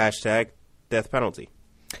given the hashtag death penalty?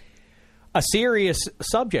 A serious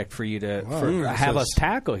subject for you to have us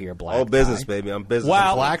tackle here, Black. All business, baby. I'm business.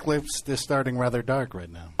 Well, Blacklist is starting rather dark right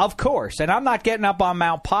now. Of course, and I'm not getting up on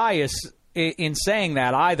Mount Pius in saying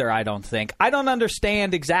that either, I don't think. I don't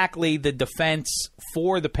understand exactly the defense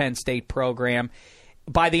for the Penn State program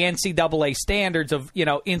by the NCAA standards of,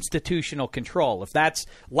 institutional control. If that's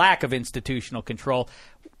lack of institutional control,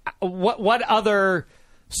 what other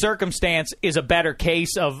circumstance is a better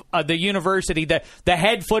case of the university? The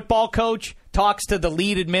head football coach talks to the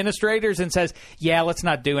lead administrators and says, yeah, let's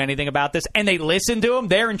not do anything about this. And they listen to him.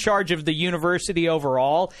 They're in charge of the university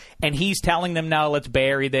overall. And he's telling them, no, let's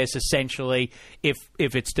bury this, essentially, if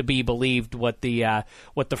it's to be believed what the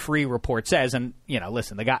Free Report says. And,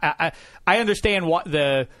 listen, the guy, I understand what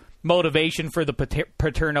the motivation for the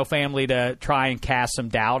Paterno family to try and cast some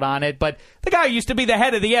doubt on it, but the guy used to be the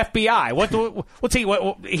head of the FBI. What's he?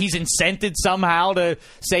 He's incented somehow to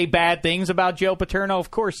say bad things about Joe Paterno?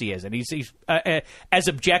 Of course he isn't. He's as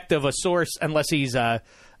objective a source, unless he's a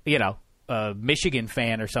Michigan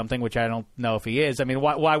fan or something, which I don't know if he is. I mean,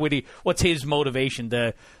 why would he? What's his motivation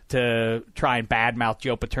to try and badmouth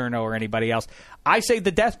Joe Paterno or anybody else? I say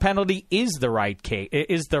the death penalty is the right case,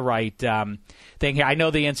 is the right thing here. I know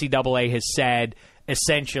the NCAA has said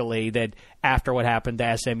essentially that after what happened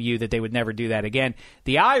to SMU that they would never do that again.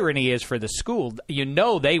 The irony is for the school,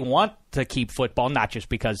 they want to keep football, not just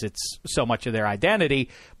because it's so much of their identity,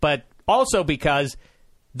 but also because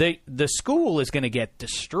the school is going to get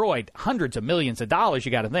destroyed, hundreds of millions of dollars.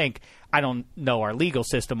 You got to think. I don't know our legal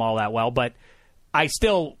system all that well, but I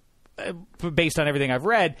still, based on everything I've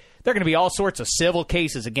read, there are going to be all sorts of civil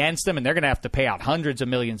cases against them, and they're going to have to pay out hundreds of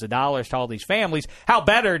millions of dollars to all these families. How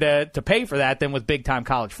better to pay for that than with big-time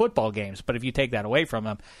college football games? But if you take that away from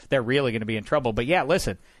them, they're really going to be in trouble. But, yeah,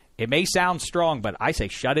 listen, it may sound strong, but I say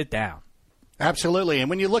shut it down. Absolutely.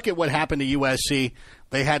 And when you look at what happened to USC,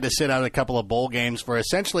 they had to sit out a couple of bowl games for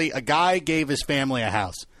essentially a guy gave his family a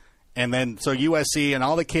house. And then so USC and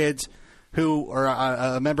all the kids who are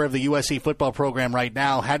a member of the USC football program right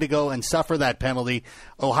now had to go and suffer that penalty.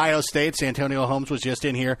 Ohio State, Santonio Holmes was just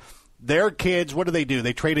in here. Their kids, what do?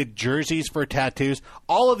 They traded jerseys for tattoos.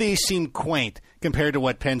 All of these seem quaint compared to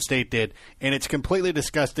what Penn State did. And it's completely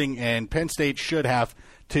disgusting, and Penn State should have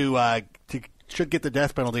should get the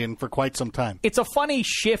death penalty in for quite some time. It's a funny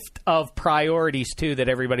shift of priorities, too, that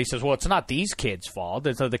everybody says, well, it's not these kids' fault.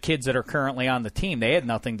 It's the kids that are currently on the team. They had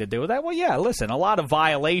nothing to do with that. Well, yeah, listen, a lot of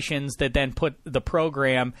violations that then put the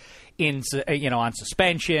program on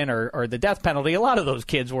suspension or the death penalty. A lot of those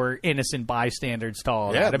kids were innocent bystanders to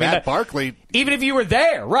all that. Matt Barkley. Even if you were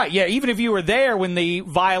there, right? Yeah, even if you were there when the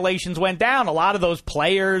violations went down, a lot of those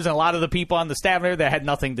players and a lot of the people on the staff there that had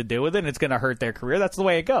nothing to do with it, and it's going to hurt their career. That's the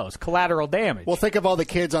way it goes. Collateral damage. Well, think of all the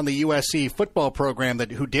kids on the USC football program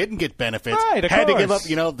who didn't get benefits, right, had to give up.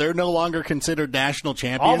 They're no longer considered national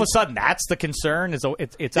champions. All of a sudden, that's the concern.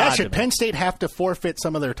 It's odd. Should Penn State have to forfeit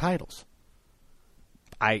some of their titles?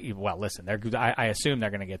 Listen, I assume they're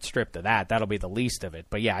going to get stripped of that. That'll be the least of it.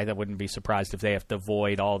 But yeah, I wouldn't be surprised if they have to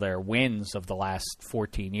void all their wins of the last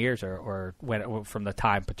 14 years or from the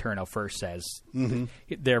time Paterno first says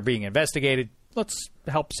they're being investigated. Let's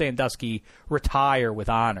help Sandusky retire with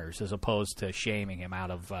honors as opposed to shaming him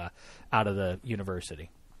out of the university.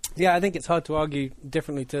 Yeah, I think it's hard to argue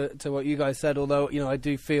differently to what you guys said, although, I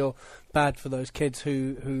do feel bad for those kids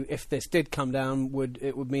who if this did come down,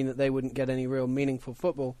 it would mean that they wouldn't get any real meaningful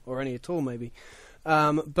football, or any at all maybe.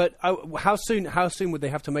 But how soon would they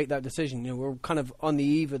have to make that decision? We're kind of on the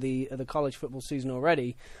eve of the college football season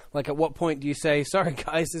already. Like, at what point do you say, sorry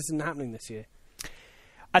guys, this isn't happening this year?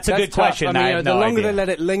 That's a good question. I mean, the longer they let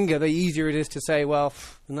it linger, the easier it is to say, well,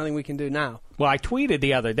 nothing we can do now. Well, I tweeted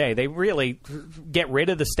the other day, they really get rid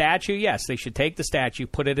of the statue. Yes, they should take the statue,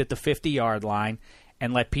 put it at the 50-yard line,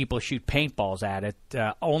 and let people shoot paintballs at it.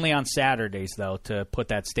 Only on Saturdays, though, to put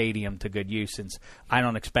that stadium to good use, since I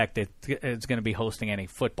don't expect it's going to be hosting any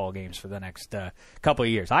football games for the next couple of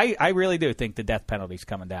years. I really do think the death penalty's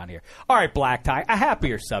coming down here. All right, Black Tie, a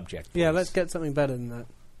happier subject. Please. Yeah, let's get something better than that.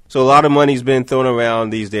 So a lot of money's been thrown around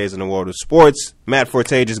these days in the world of sports. Matt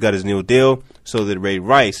Forte just got his new deal, so did Ray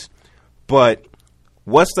Rice. But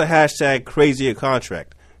what's the hashtag crazier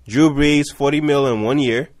contract? Drew Brees, $40 million in 1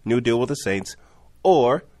 year, new deal with the Saints,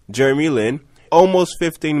 or Jeremy Lin, almost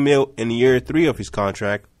 $15 million in year 3 of his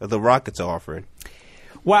contract that the Rockets are offering.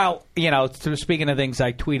 Well, speaking of things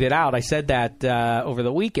I tweeted out, I said that over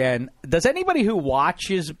the weekend. Does anybody who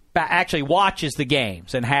actually watches the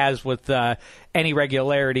games and has with any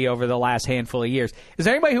regularity over the last handful of years, is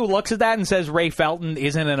there anybody who looks at that and says Ray Felton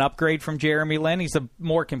isn't an upgrade from Jeremy Lin? He's a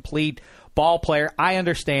more complete ball player. I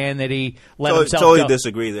understand that he let himself totally go.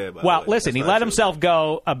 Disagree there. Well, listen, he let himself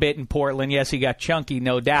go a bit in Portland. Yes, he got chunky,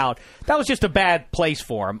 no doubt. That was just a bad place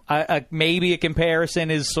for him. Maybe a comparison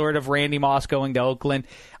is sort of Randy Moss going to Oakland.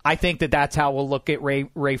 I think that's how we'll look at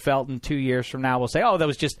Ray Felton 2 years from now. We'll say, that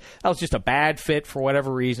was just a bad fit for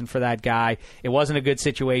whatever reason for that guy. It wasn't a good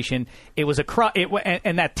situation. It was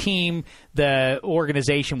and that team, the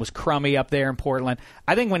organization was crummy up there in Portland.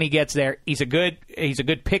 I think when he gets there, he's a good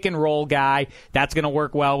pick and roll guy. That's going to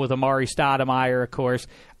work well with Amari Stoudemire, of course.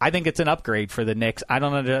 I think it's an upgrade for the Knicks. I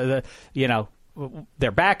don't know,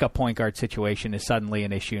 their backup point guard situation is suddenly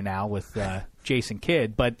an issue now with Jason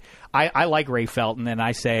Kidd. But I like Ray Felton, and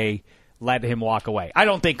I say let him walk away. I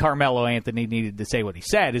don't think Carmelo Anthony needed to say what he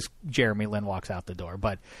said as Jeremy Lin walks out the door.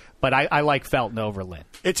 But I like Felton over Lin.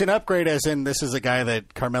 It's an upgrade as in this is a guy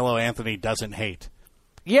that Carmelo Anthony doesn't hate.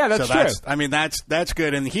 Yeah, that's true. That's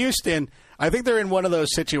good. In Houston, I think they're in one of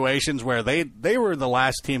those situations where they were the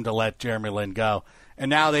last team to let Jeremy Lin go. And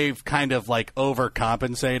now they've kind of like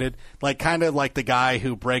overcompensated, kind of like the guy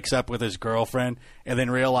who breaks up with his girlfriend and then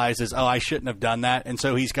realizes, I shouldn't have done that. And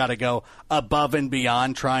so he's got to go above and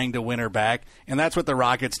beyond trying to win her back. And that's what the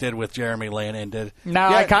Rockets did with Jeremy Lin and did. No,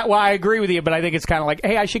 I agree with you, but I think it's kind of like,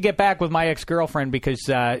 hey, I should get back with my ex-girlfriend because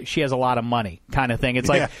she has a lot of money kind of thing. It's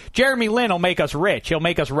like Jeremy Lin will make us rich. He'll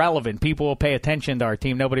make us relevant. People will pay attention to our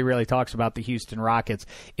team. Nobody really talks about the Houston Rockets.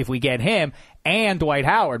 If we get him and Dwight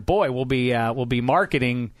Howard, boy, we'll be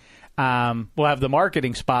marketing. We'll have the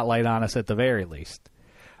marketing spotlight on us at the very least.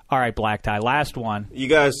 All right, Black Tie, last one. You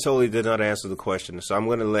guys totally did not answer the question, so I'm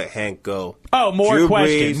going to let Hank go. Oh, more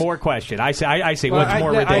question. I say, what's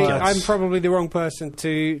more ridiculous? I'm probably the wrong person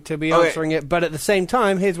to be answering it, but at the same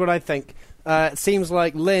time, here's what I think. It seems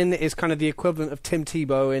like Lin is kind of the equivalent of Tim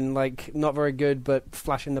Tebow in not very good, but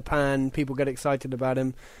flash in the pan. People get excited about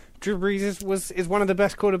him. Drew Brees is one of the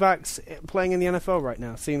best quarterbacks playing in the NFL right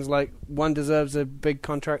now. Seems like one deserves a big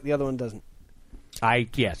contract, the other one doesn't. I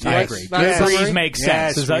agree. Brees makes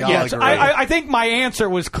sense. I think my answer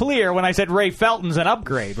was clear when I said Ray Felton's an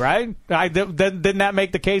upgrade, right? Didn't that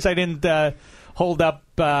make the case? I didn't hold up,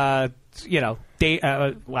 well,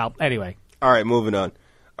 anyway. All right, moving on.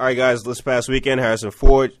 All right, guys, this past weekend, Harrison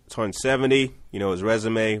Ford turned 70. His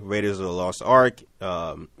resume, Raiders of the Lost Ark,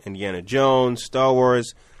 Indiana Jones, Star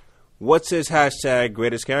Wars. What's his hashtag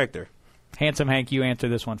greatest character? Handsome Hank, you answer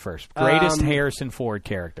this one first. Greatest Harrison Ford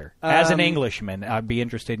character. As an Englishman, I'd be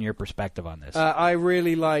interested in your perspective on this. I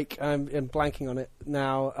really like, I'm blanking on it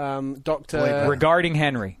now, Dr. Regarding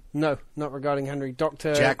Henry. No, not regarding Henry.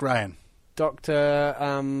 Dr. Jack Ryan. Dr.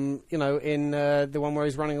 In the one where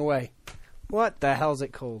he's running away. What the hell's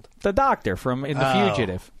it called? The doctor from In the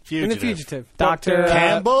Fugitive. In The Fugitive. Dr.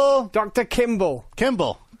 Campbell? Dr. Kimball.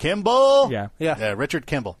 Kimball. Yeah. Richard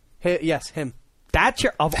Kimball. Yes, him. That's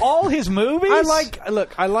of all his movies? I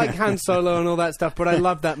like Han Solo and all that stuff, but I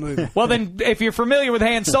love that movie. Well, then, if you're familiar with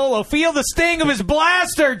Han Solo, feel the sting of his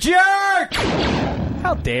blaster, jerk!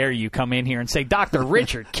 How dare you come in here and say Dr.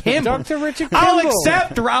 Richard Kimball? Dr. Richard Kimball.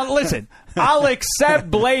 I'll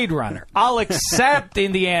accept Blade Runner. I'll accept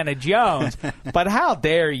Indiana Jones. But how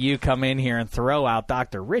dare you come in here and throw out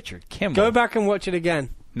Dr. Richard Kimball? Go back and watch it again.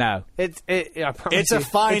 No. It's a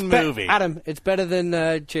fine movie. Adam, it's better than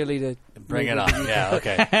Cheerleader. Bring It On. Yeah,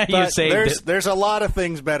 okay. There's a lot of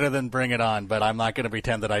things better than Bring It On, but I'm not going to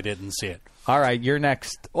pretend that I didn't see it. All right, you're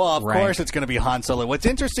next. Well, of course it's going to be Han Solo. What's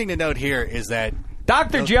interesting to note here is that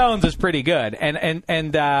Dr. Jones is pretty good. And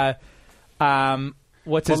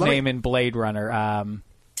what's his name in Blade Runner?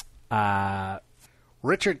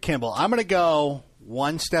 Richard Kimball. I'm going to go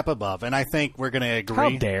one step above, and I think we're going to agree. How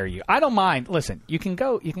dare you? I don't mind. Listen, you can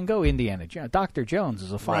go Indiana Jones. Dr. Jones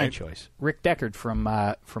is a fine choice. Rick Deckard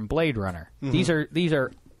from Blade Runner. Mm-hmm. These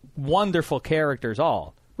are wonderful characters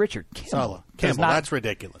all. Richard Kimball. That's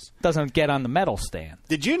ridiculous. Doesn't get on the medal stand.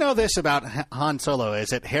 Did you know this about Han Solo is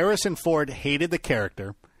that Harrison Ford hated the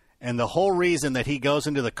character, and the whole reason that he goes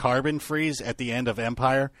into the carbon freeze at the end of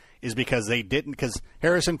Empire is because because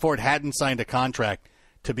Harrison Ford hadn't signed a contract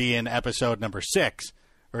to be in episode number 6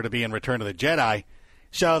 or to be in Return of the Jedi.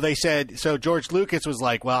 So George Lucas was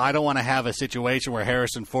like, well, I don't want to have a situation where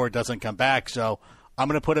Harrison Ford doesn't come back, so I'm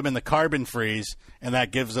going to put him in the carbon freeze, and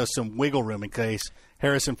that gives us some wiggle room in case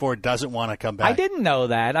Harrison Ford doesn't want to come back. I didn't know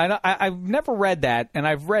that. I've never read that, and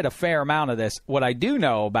I've read a fair amount of this. What I do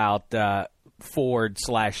know about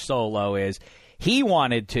Ford/Solo is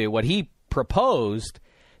what he proposed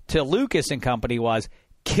to Lucas and company was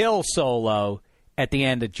kill Solo at the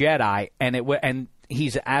end of Jedi, and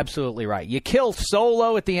he's absolutely right. You kill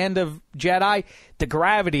Solo at the end of Jedi, the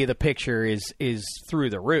gravity of the picture is through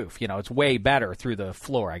the roof. It's way better through the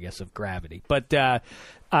floor, I guess, of gravity. But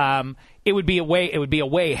it would be a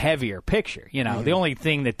way heavier picture. The only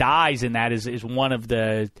thing that dies in that is one of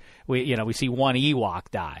the we see one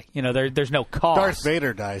Ewok die. There's no cost. Darth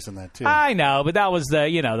Vader dies in that too. I know, but that was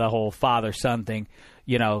the whole father-son thing.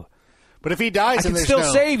 But if he dies, I can still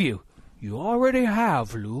save you. You already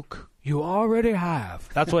have, Luke. You already have.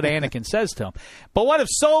 That's what Anakin says to him. But what if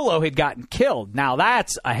Solo had gotten killed? Now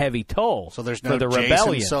that's a heavy toll. So there's for no the Jason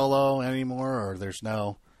rebellion. Solo anymore, or there's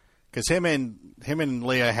no because him and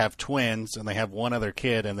Leia have twins, and they have one other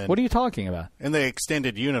kid. And then what are you talking about? In the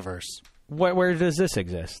extended universe. Where does this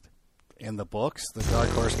exist? In the books, the Dark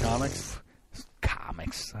Horse comics.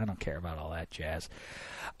 Comics. I don't care about all that jazz.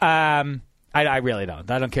 I really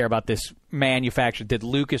don't. I don't care about this manufacture. Did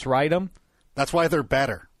Lucas write them? That's why they're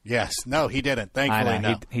better. Yes. No, he didn't. Thankfully,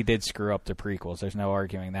 no. He did screw up the prequels. There's no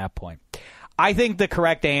arguing that point. I think the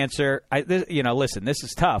correct answer, listen, this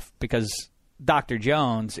is tough because Dr.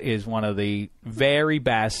 Jones is one of the very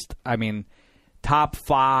best, top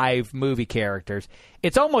 5 movie characters.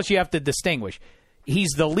 It's almost you have to distinguish. He's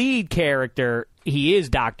the lead character. He is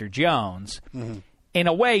Dr. Jones. Mm-hmm. In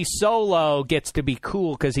a way, Solo gets to be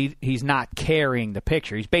cool because he's not carrying the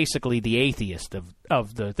picture. He's basically the atheist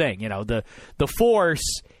of the thing. The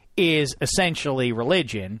Force is essentially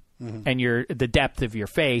religion, mm-hmm. and the depth of your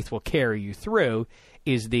faith will carry you through.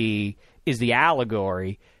 Is the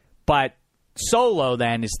allegory, but Solo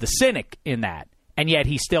then is the cynic in that, and yet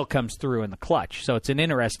he still comes through in the clutch. So it's an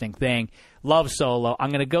interesting thing. Love Solo. I'm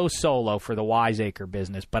going to go Solo for the Wiseacre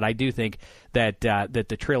business, but I do think that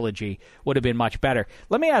the trilogy would have been much better.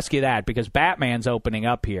 Let me ask you that, because Batman's opening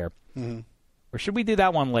up here. Mm-hmm. Or should we do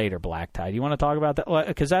that one later, Black Tie? Do you want to talk about that?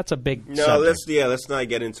 Because that's a big subject. Let's not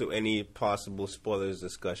get into any possible spoilers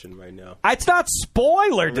discussion right now. It's not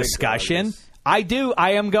spoiler discussion. I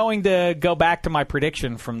am going to go back to my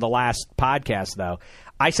prediction from the last podcast, though.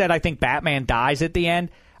 I said I think Batman dies at the end.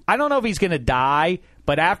 I don't know if he's going to die,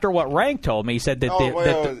 but after what Rank told me, he said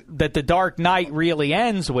that the Dark Knight really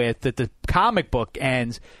ends with, that the comic book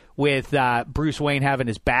ends with Bruce Wayne having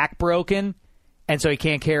his back broken, and so he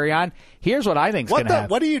can't carry on. Here's what I think is going to happen.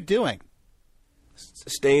 What are you doing?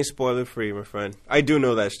 Staying spoiler-free, my friend. I do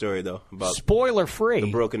know that story, though. About spoiler-free?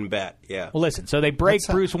 The broken bat, yeah. Well, listen, so they break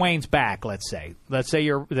Bruce Wayne's back, let's say. Let's say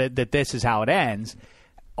that this is how it ends.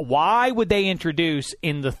 why would they introduce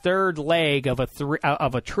in the third leg of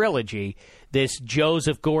a trilogy this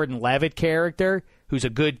Joseph Gordon-Levitt character who's a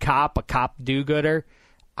good cop, a cop do-gooder?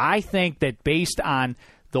 I think that based on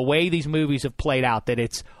the way these movies have played out, that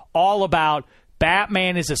it's all about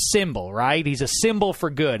Batman is a symbol, right? He's a symbol for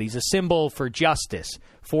good. He's a symbol for justice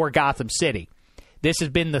for Gotham City. This has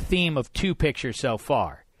been the theme of 2 pictures so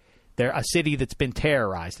far. They're a city that's been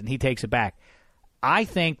terrorized, and he takes it back. I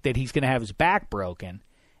think that he's going to have his back broken,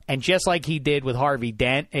 and just like he did with Harvey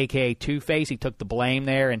Dent, a.k.a. Two-Face, he took the blame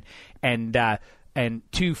there, and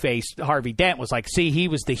Two-Face, Harvey Dent, was like, see, he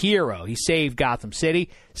was the hero. He saved Gotham City.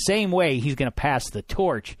 Same way, he's going to pass the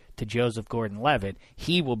torch to Joseph Gordon-Levitt.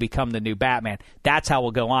 He will become the new Batman. That's how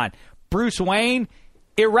we'll go on. Bruce Wayne,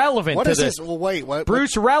 irrelevant. What to is this. Well, wait. What?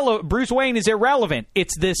 Bruce Wayne is irrelevant.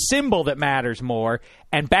 It's this symbol that matters more,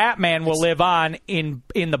 and Batman will live on in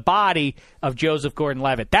the body of Joseph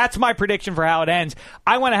Gordon-Levitt. That's my prediction for how it ends.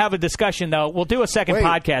 I want to have a discussion, though. We'll do a second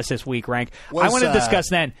podcast this week, Rank. I want to discuss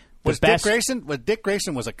then. Dick Grayson? Well, Dick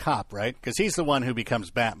Grayson was a cop, right? Because he's the one who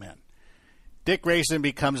becomes Batman. Dick Grayson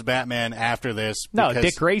becomes Batman after this. No,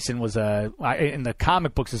 Dick Grayson was in the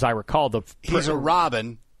comic books, as I recall. He's a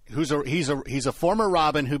Robin. He's a former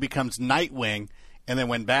Robin who becomes Nightwing, and then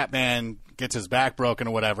when Batman gets his back broken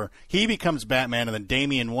or whatever, he becomes Batman, and then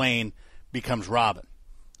Damian Wayne becomes Robin,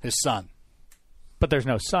 his son. But there's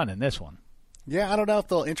no son in this one. Yeah, I don't know if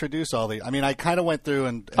they'll introduce all the. I mean, I kind of went through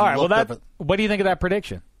and all right. Looked Well, up at, what do you think of that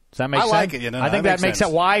prediction? Does that make sense? I like it. I think that makes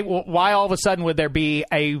sense. Why all of a sudden would there be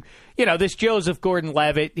this Joseph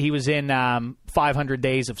Gordon-Levitt? He was in 500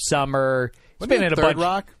 Days of Summer. He's been in a bunch.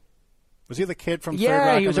 Rock? Was he the kid from Third Rock?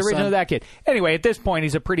 Yeah, he was originally that kid. Anyway, at this point,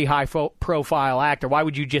 he's a pretty high-profile actor. Why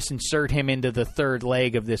would you just insert him into the third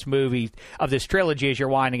leg of this movie, of this trilogy, as you're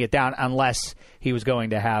winding it down, unless he was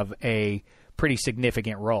going to have a pretty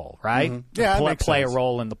significant role, right? Mm-hmm. Yeah, play a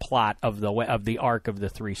role in the plot of the arc of the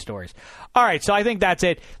 3 stories. All right, so I think that's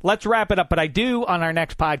it. Let's wrap it up. But I do, on our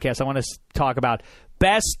next podcast, I want to talk about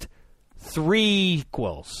best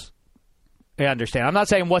threequels. I understand. I'm not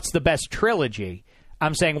saying what's the best trilogy.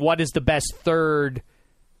 I'm saying what is the best third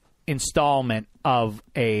installment of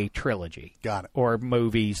a trilogy. Got it. Or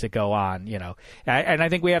movies that go on, And I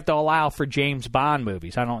think we have to allow for James Bond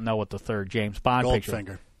movies. I don't know what the third James Bond picture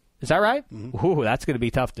Goldfinger. Is that right? Mm-hmm. Ooh, that's going to be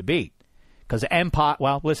tough to beat. Because Empire,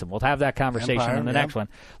 well, listen, we'll have that conversation in the next one.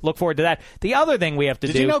 Look forward to that. The other thing we have to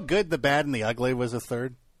do... Did you know Good, the Bad, and the Ugly was a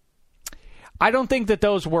third? I don't think that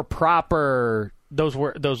those were proper...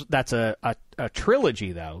 That's a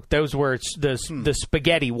trilogy, though. Those were the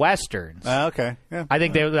spaghetti westerns. Okay. Yeah. I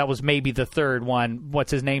think that was maybe the third one.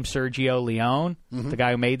 What's his name? Sergio Leone, the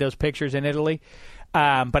guy who made those pictures in Italy.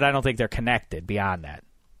 But I don't think they're connected beyond that.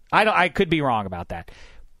 I could be wrong about that.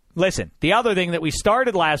 Listen, the other thing that we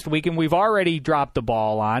started last week and we've already dropped the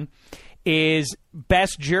ball on is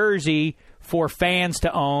best jersey for fans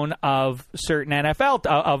to own of certain NFL,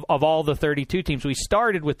 of all the 32 teams. We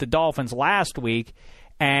started with the Dolphins last week,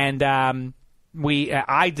 and I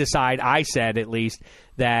said at least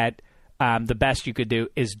that the best you could do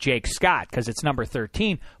is Jake Scott because it's number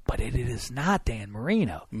 13, but it is not Dan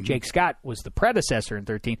Marino. Mm-hmm. Jake Scott was the predecessor in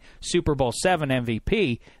 13, Super Bowl VII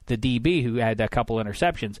MVP, the DB who had a couple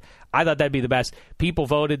interceptions. I thought that'd be the best. People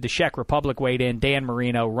voted. The Czech Republic weighed in. Dan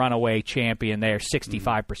Marino, runaway champion there,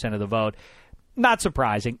 65% of the vote. Not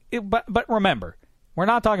surprising, but remember, we're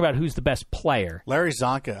not talking about who's the best player. Larry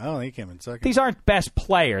Zonka. Oh, he came in second. These aren't best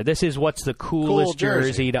player. This is what's the coolest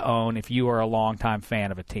jersey to own if you are a longtime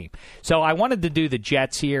fan of a team. So I wanted to do the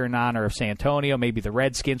Jets here in honor of Santonio, maybe the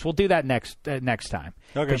Redskins. We'll do that next time.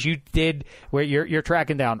 Because you did where you're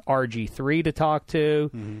tracking down RG3 to talk to.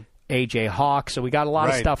 Mm-hmm. AJ Hawk. So we got a lot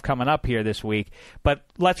of stuff coming up here this week. But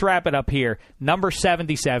let's wrap it up here. Number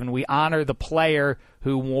 77, we honor the player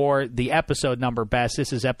who wore the episode number best.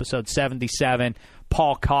 This is episode 77.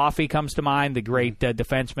 Paul Coffey comes to mind, the great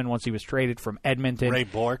defenseman once he was traded from Edmonton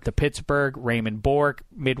to Pittsburgh. Raymond Bourque,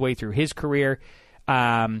 midway through his career.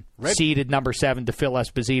 Seeded number 7 to Phil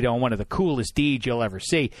Esposito, and one of the coolest deeds you'll ever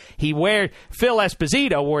see. Phil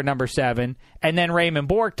Esposito wore number 7, and then Raymond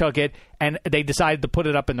Bourque took it, and they decided to put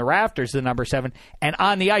it up in the rafters, the number 7. And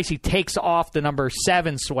on the ice, he takes off the number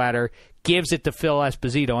 7 sweater, gives it to Phil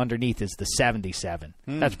Esposito. Underneath is the 77.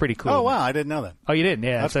 That's pretty cool. Oh, wow, I didn't know that. Oh, you didn't?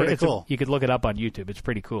 Yeah, that's pretty cool. You could look it up on YouTube. It's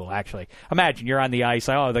pretty cool, actually. Imagine you're on the ice.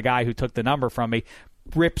 The guy who took the number from me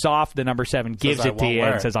rips off the number 7, gives it to you,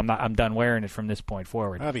 and says, I'm done wearing it from this point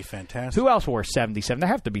forward. That'd be fantastic. Who else wore 77? There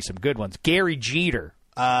have to be some good ones. Gary Jeter.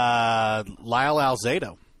 Lyle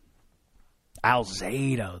Alzado.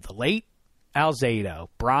 The late Alzado.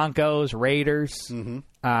 Broncos, Raiders,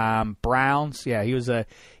 Browns. Yeah,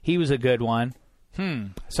 he was a good one.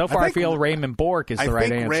 So far, I feel Raymond Bork is the right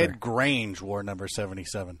answer. I think Red Grange wore number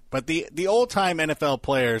 77. But the old-time NFL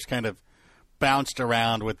players kind of bounced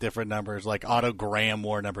around with different numbers. Like Otto Graham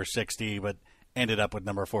wore number 60, but ended up with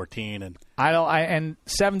number 14. And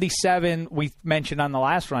 77, we mentioned on the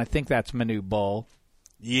last one, I think that's Manute Bol.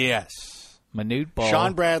 Yes. Manute Bol.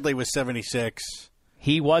 Sean Bradley was 76.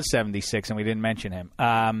 He was 76, and we didn't mention him.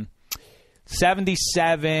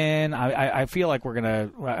 77, I feel like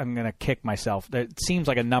I'm gonna kick myself. It seems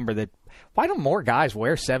like a number that, why don't more guys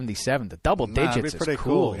wear 77? The double digits is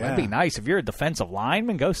cool. Yeah. That'd be nice. If you're a defensive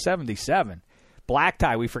lineman, go 77. Black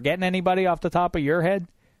tie, we forgetting anybody off the top of your head?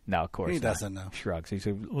 No, of course he not. Doesn't know. Shrugs. He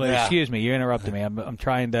said, excuse me, you interrupted me. I'm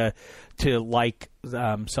trying to like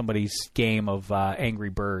somebody's game of Angry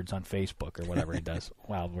Birds on Facebook or whatever he does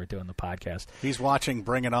while we're doing the podcast. He's watching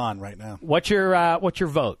Bring It On right now. What's your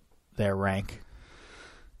vote there, Rank?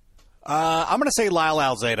 I'm going to say Lyle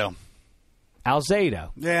Alzado. Alzado?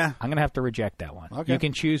 Yeah. I'm going to have to reject that one. Okay. You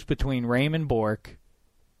can choose between Raymond Bork.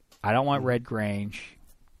 I don't want Red Grange.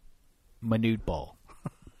 Manute Bol.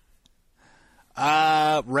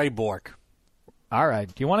 Ray Bork. All right.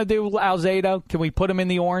 Do you want to do Alzado? Can we put him in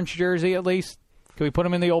the orange jersey at least? Can we put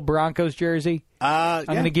him in the old Broncos jersey? I'm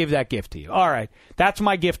going to give that gift to you. All right. That's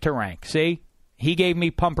my gift to Rank. See? He gave me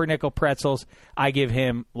pumpernickel pretzels. I give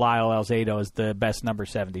him Lyle Alzado as the best number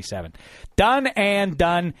 77. Done and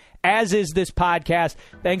done, as is this podcast.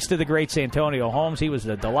 Thanks to the great Santonio Holmes. He was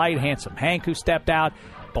a delight. Handsome Hank, who stepped out.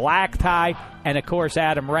 Black tie. And, of course,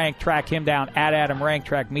 Adam Rank. Track him down at Adam Rank.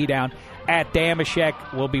 Track me down at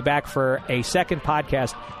Damashek. We'll be back for a second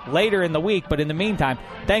podcast later in the week. But in the meantime,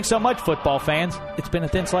 thanks so much, football fans. It's been a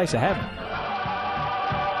thin slice of heaven.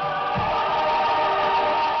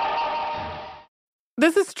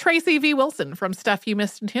 This is Tracy V. Wilson from Stuff You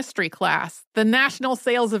Missed in History class. The national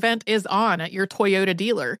sales event is on at your Toyota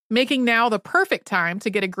dealer, making now the perfect time to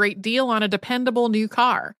get a great deal on a dependable new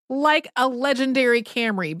car. Like a legendary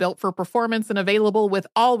Camry built for performance and available with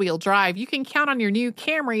all-wheel drive, you can count on your new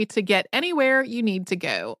Camry to get anywhere you need to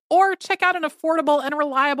go. Or check out an affordable and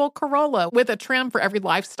reliable Corolla with a trim for every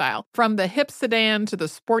lifestyle. From the hip sedan to the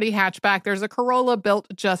sporty hatchback, there's a Corolla built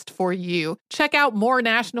just for you. Check out more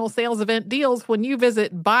national sales event deals when you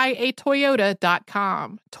visit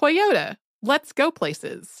buyatoyota.com. Toyota, let's go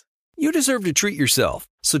places. You deserve to treat yourself,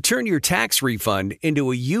 so turn your tax refund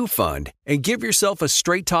into a U fund and give yourself a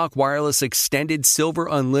Straight Talk Wireless Extended Silver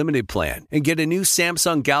Unlimited plan and get a new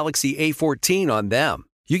Samsung Galaxy A14 on them.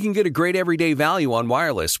 You can get a great everyday value on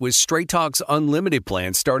wireless with Straight Talk's Unlimited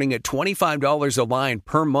plan starting at $25 a line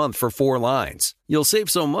per month for 4 lines. You'll save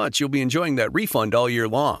so much you'll be enjoying that refund all year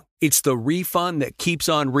long. It's the refund that keeps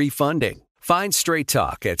on refunding. Find Straight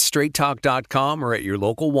Talk at straighttalk.com or at your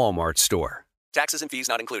local Walmart store. Taxes and fees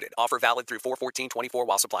not included. Offer valid through 4/14/24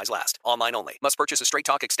 while supplies last. Online only. Must purchase a Straight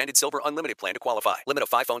Talk Extended Silver Unlimited plan to qualify. Limit of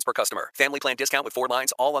 5 phones per customer. Family plan discount with 4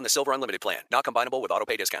 lines, all on the Silver Unlimited plan. Not combinable with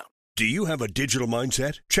auto-pay discount. Do you have a digital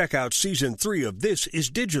mindset? Check out Season 3 of This Is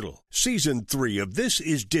Digital. Season 3 of This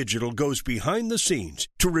Is Digital goes behind the scenes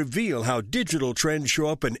to reveal how digital trends show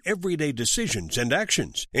up in everyday decisions and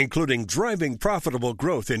actions, including driving profitable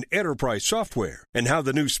growth in enterprise software and how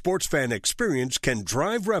the new sports fan experience can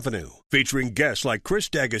drive revenue. Featuring guests like Chris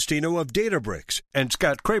D'Agostino of Databricks and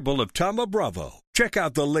Scott Crable of Tama Bravo. Check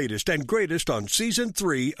out the latest and greatest on Season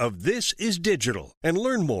 3 of This Is Digital and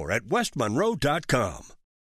learn more at westmonroe.com.